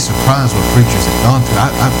 Man, you'd be surprised what preachers have gone through.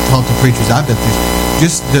 I've talked to preachers. I've been through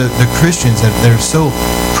just the Christians that they're so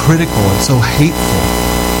critical and so hateful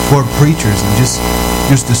toward preachers and just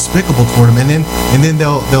despicable toward them. And then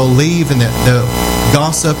they'll leave and they'll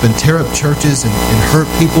gossip and tear up churches and hurt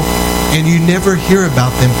people. And you never hear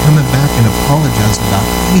about them coming back and apologizing about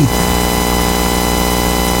anything.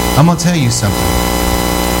 I'm going to tell you something.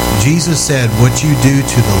 Jesus said, what you do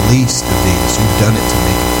to the least of these, you've done it to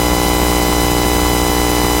me.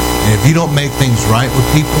 And if you don't make things right with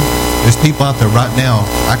people, there's people out there right now,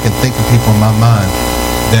 I can think of people in my mind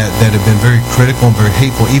that have been very critical and very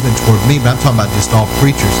hateful even toward me, but I'm talking about just all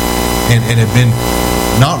preachers, and have been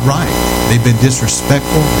not right. They've been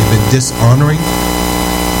disrespectful, they've been dishonoring,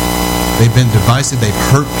 they've been divisive, they've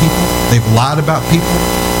hurt people, they've lied about people,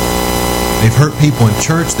 they've hurt people in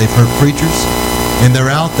church, they've hurt preachers. And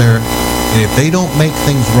they're out there, and if they don't make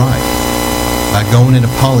things right by going and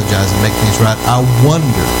apologizing and make things right, I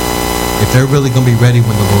wonder if they're really going to be ready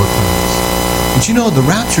when the Lord comes. But you know, the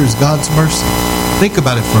rapture is God's mercy. Think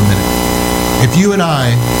about it for a minute. If you and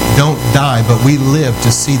I don't die, but we live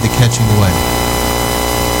to see the catching away,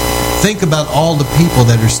 think about all the people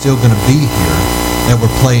that are still going to be here that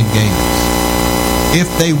were playing games.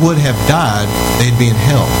 If they would have died, they'd be in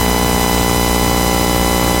hell.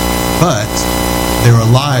 But they're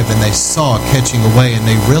alive and they saw catching away and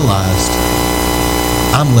they realized,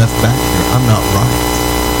 I'm left back here. I'm not right.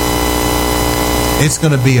 It's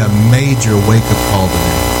going to be a major wake-up call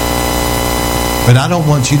today. But I don't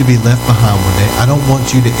want you to be left behind one day. I don't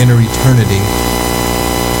want you to enter eternity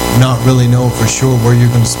not really knowing for sure where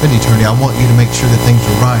you're going to spend eternity. I want you to make sure that things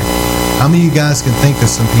are right. How many of you guys can think of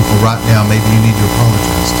some people right now maybe you need to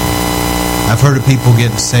apologize to? I've heard of people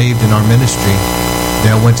getting saved in our ministry. They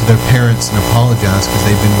went to their parents and apologized because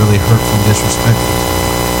they've been really hurtful and disrespectful.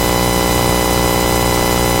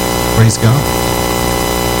 Praise God.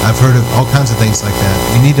 I've heard of all kinds of things like that.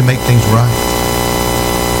 You need to make things right.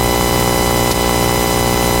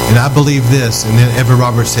 And I believe this, and then Ever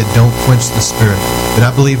Roberts said, don't quench the Spirit. But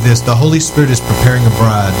I believe this, the Holy Spirit is preparing a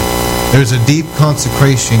bride. There's a deep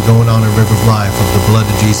consecration going on in River of Life of the blood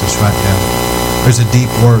of Jesus right now. There's a deep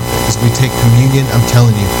work. As we take communion, I'm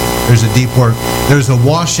telling you, there's a deep work. There's a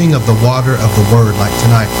washing of the water of the Word, like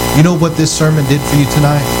tonight. You know what this sermon did for you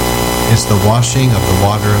tonight? It's the washing of the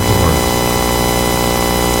water of the Word.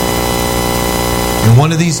 And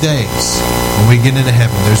one of these days, when we get into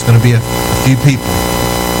heaven, there's going to be a few people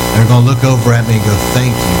that are going to look over at me and go,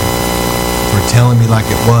 thank you for telling me like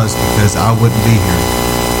it was, because I wouldn't be here.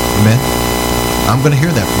 Amen? I'm going to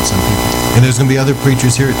hear that from some people. And there's going to be other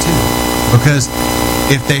preachers hear it too. Because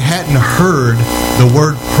if they hadn't heard the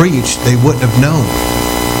word preached, they wouldn't have known.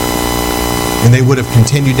 And they would have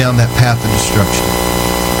continued down that path of destruction.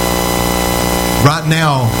 Right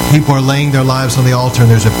now, people are laying their lives on the altar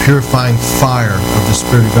and there's a purifying fire of the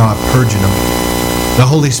Spirit of God purging them. The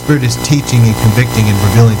Holy Spirit is teaching and convicting and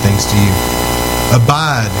revealing things to you.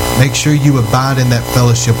 Abide. Make sure you abide in that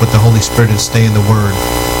fellowship with the Holy Spirit and stay in the Word.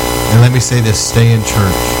 And let me say this, stay in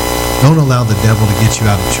church. Don't allow the devil to get you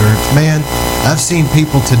out of church. Man, I've seen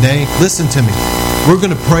people today. Listen to me. We're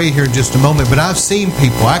going to pray here in just a moment, but I've seen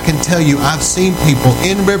people. I can tell you, I've seen people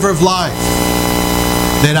in River of Life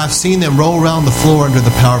that I've seen them roll around the floor under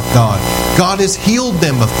the power of God. God has healed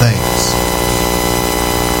them of things.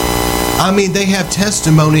 I mean, they have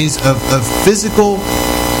testimonies of physical,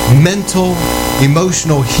 mental,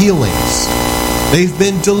 emotional healings. They've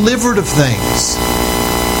been delivered of things.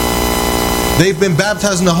 They've been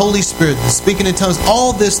baptized in the Holy Spirit, speaking in tongues.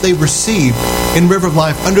 All this they received in River of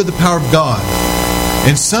Life under the power of God.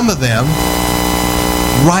 And some of them,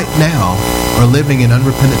 right now, are living in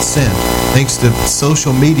unrepentant sin. Thanks to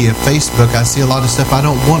social media, Facebook, I see a lot of stuff I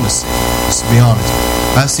don't want to see, just to be honest.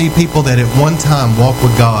 I see people that at one time walk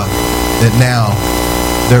with God, that now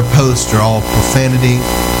their posts are all profanity,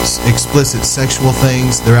 explicit sexual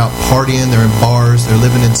things. They're out partying, they're in bars, they're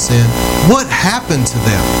living in sin. What happened to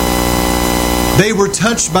them? They were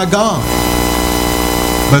touched by God,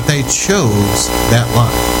 but they chose that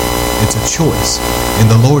life. It's a choice. And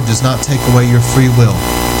the Lord does not take away your free will.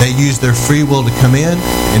 They used their free will to come in,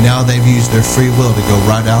 and now they've used their free will to go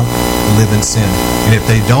right out and live in sin. And if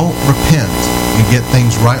they don't repent and get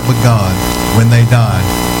things right with God, when they die,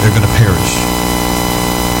 they're going to perish.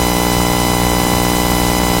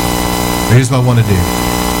 Here's what I want to do.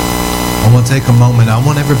 I want to take a moment. I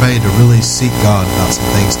want everybody to really seek God about some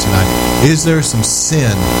things tonight. Is there some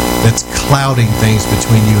sin that's clouding things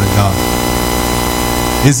between you and God?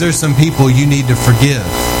 Is there some people you need to forgive?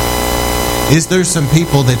 Is there some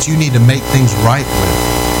people that you need to make things right with?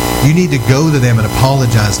 You need to go to them and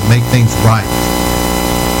apologize and make things right.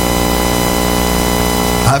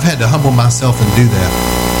 I've had to humble myself and do that.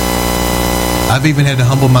 I've even had to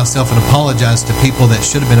humble myself and apologize to people that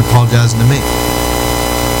should have been apologizing to me.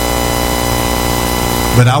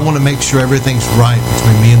 But I want to make sure everything's right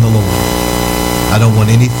between me and the Lord. I don't want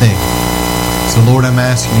anything. So Lord, I'm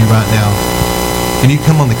asking you right now, can you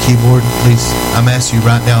come on the keyboard, please? I'm asking you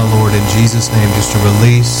right now, Lord, in Jesus' name, just to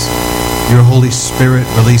release your Holy Spirit,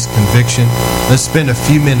 release conviction. Let's spend a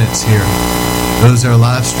few minutes here. Those that are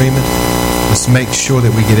live streaming, let's make sure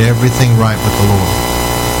that we get everything right with the Lord.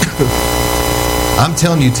 I'm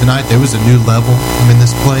telling you tonight, there was a new level in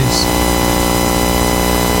this place.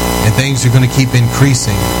 And things are going to keep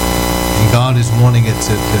increasing. And God is wanting it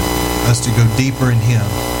us to go deeper in Him.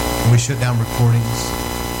 Can we shut down recordings,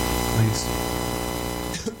 please?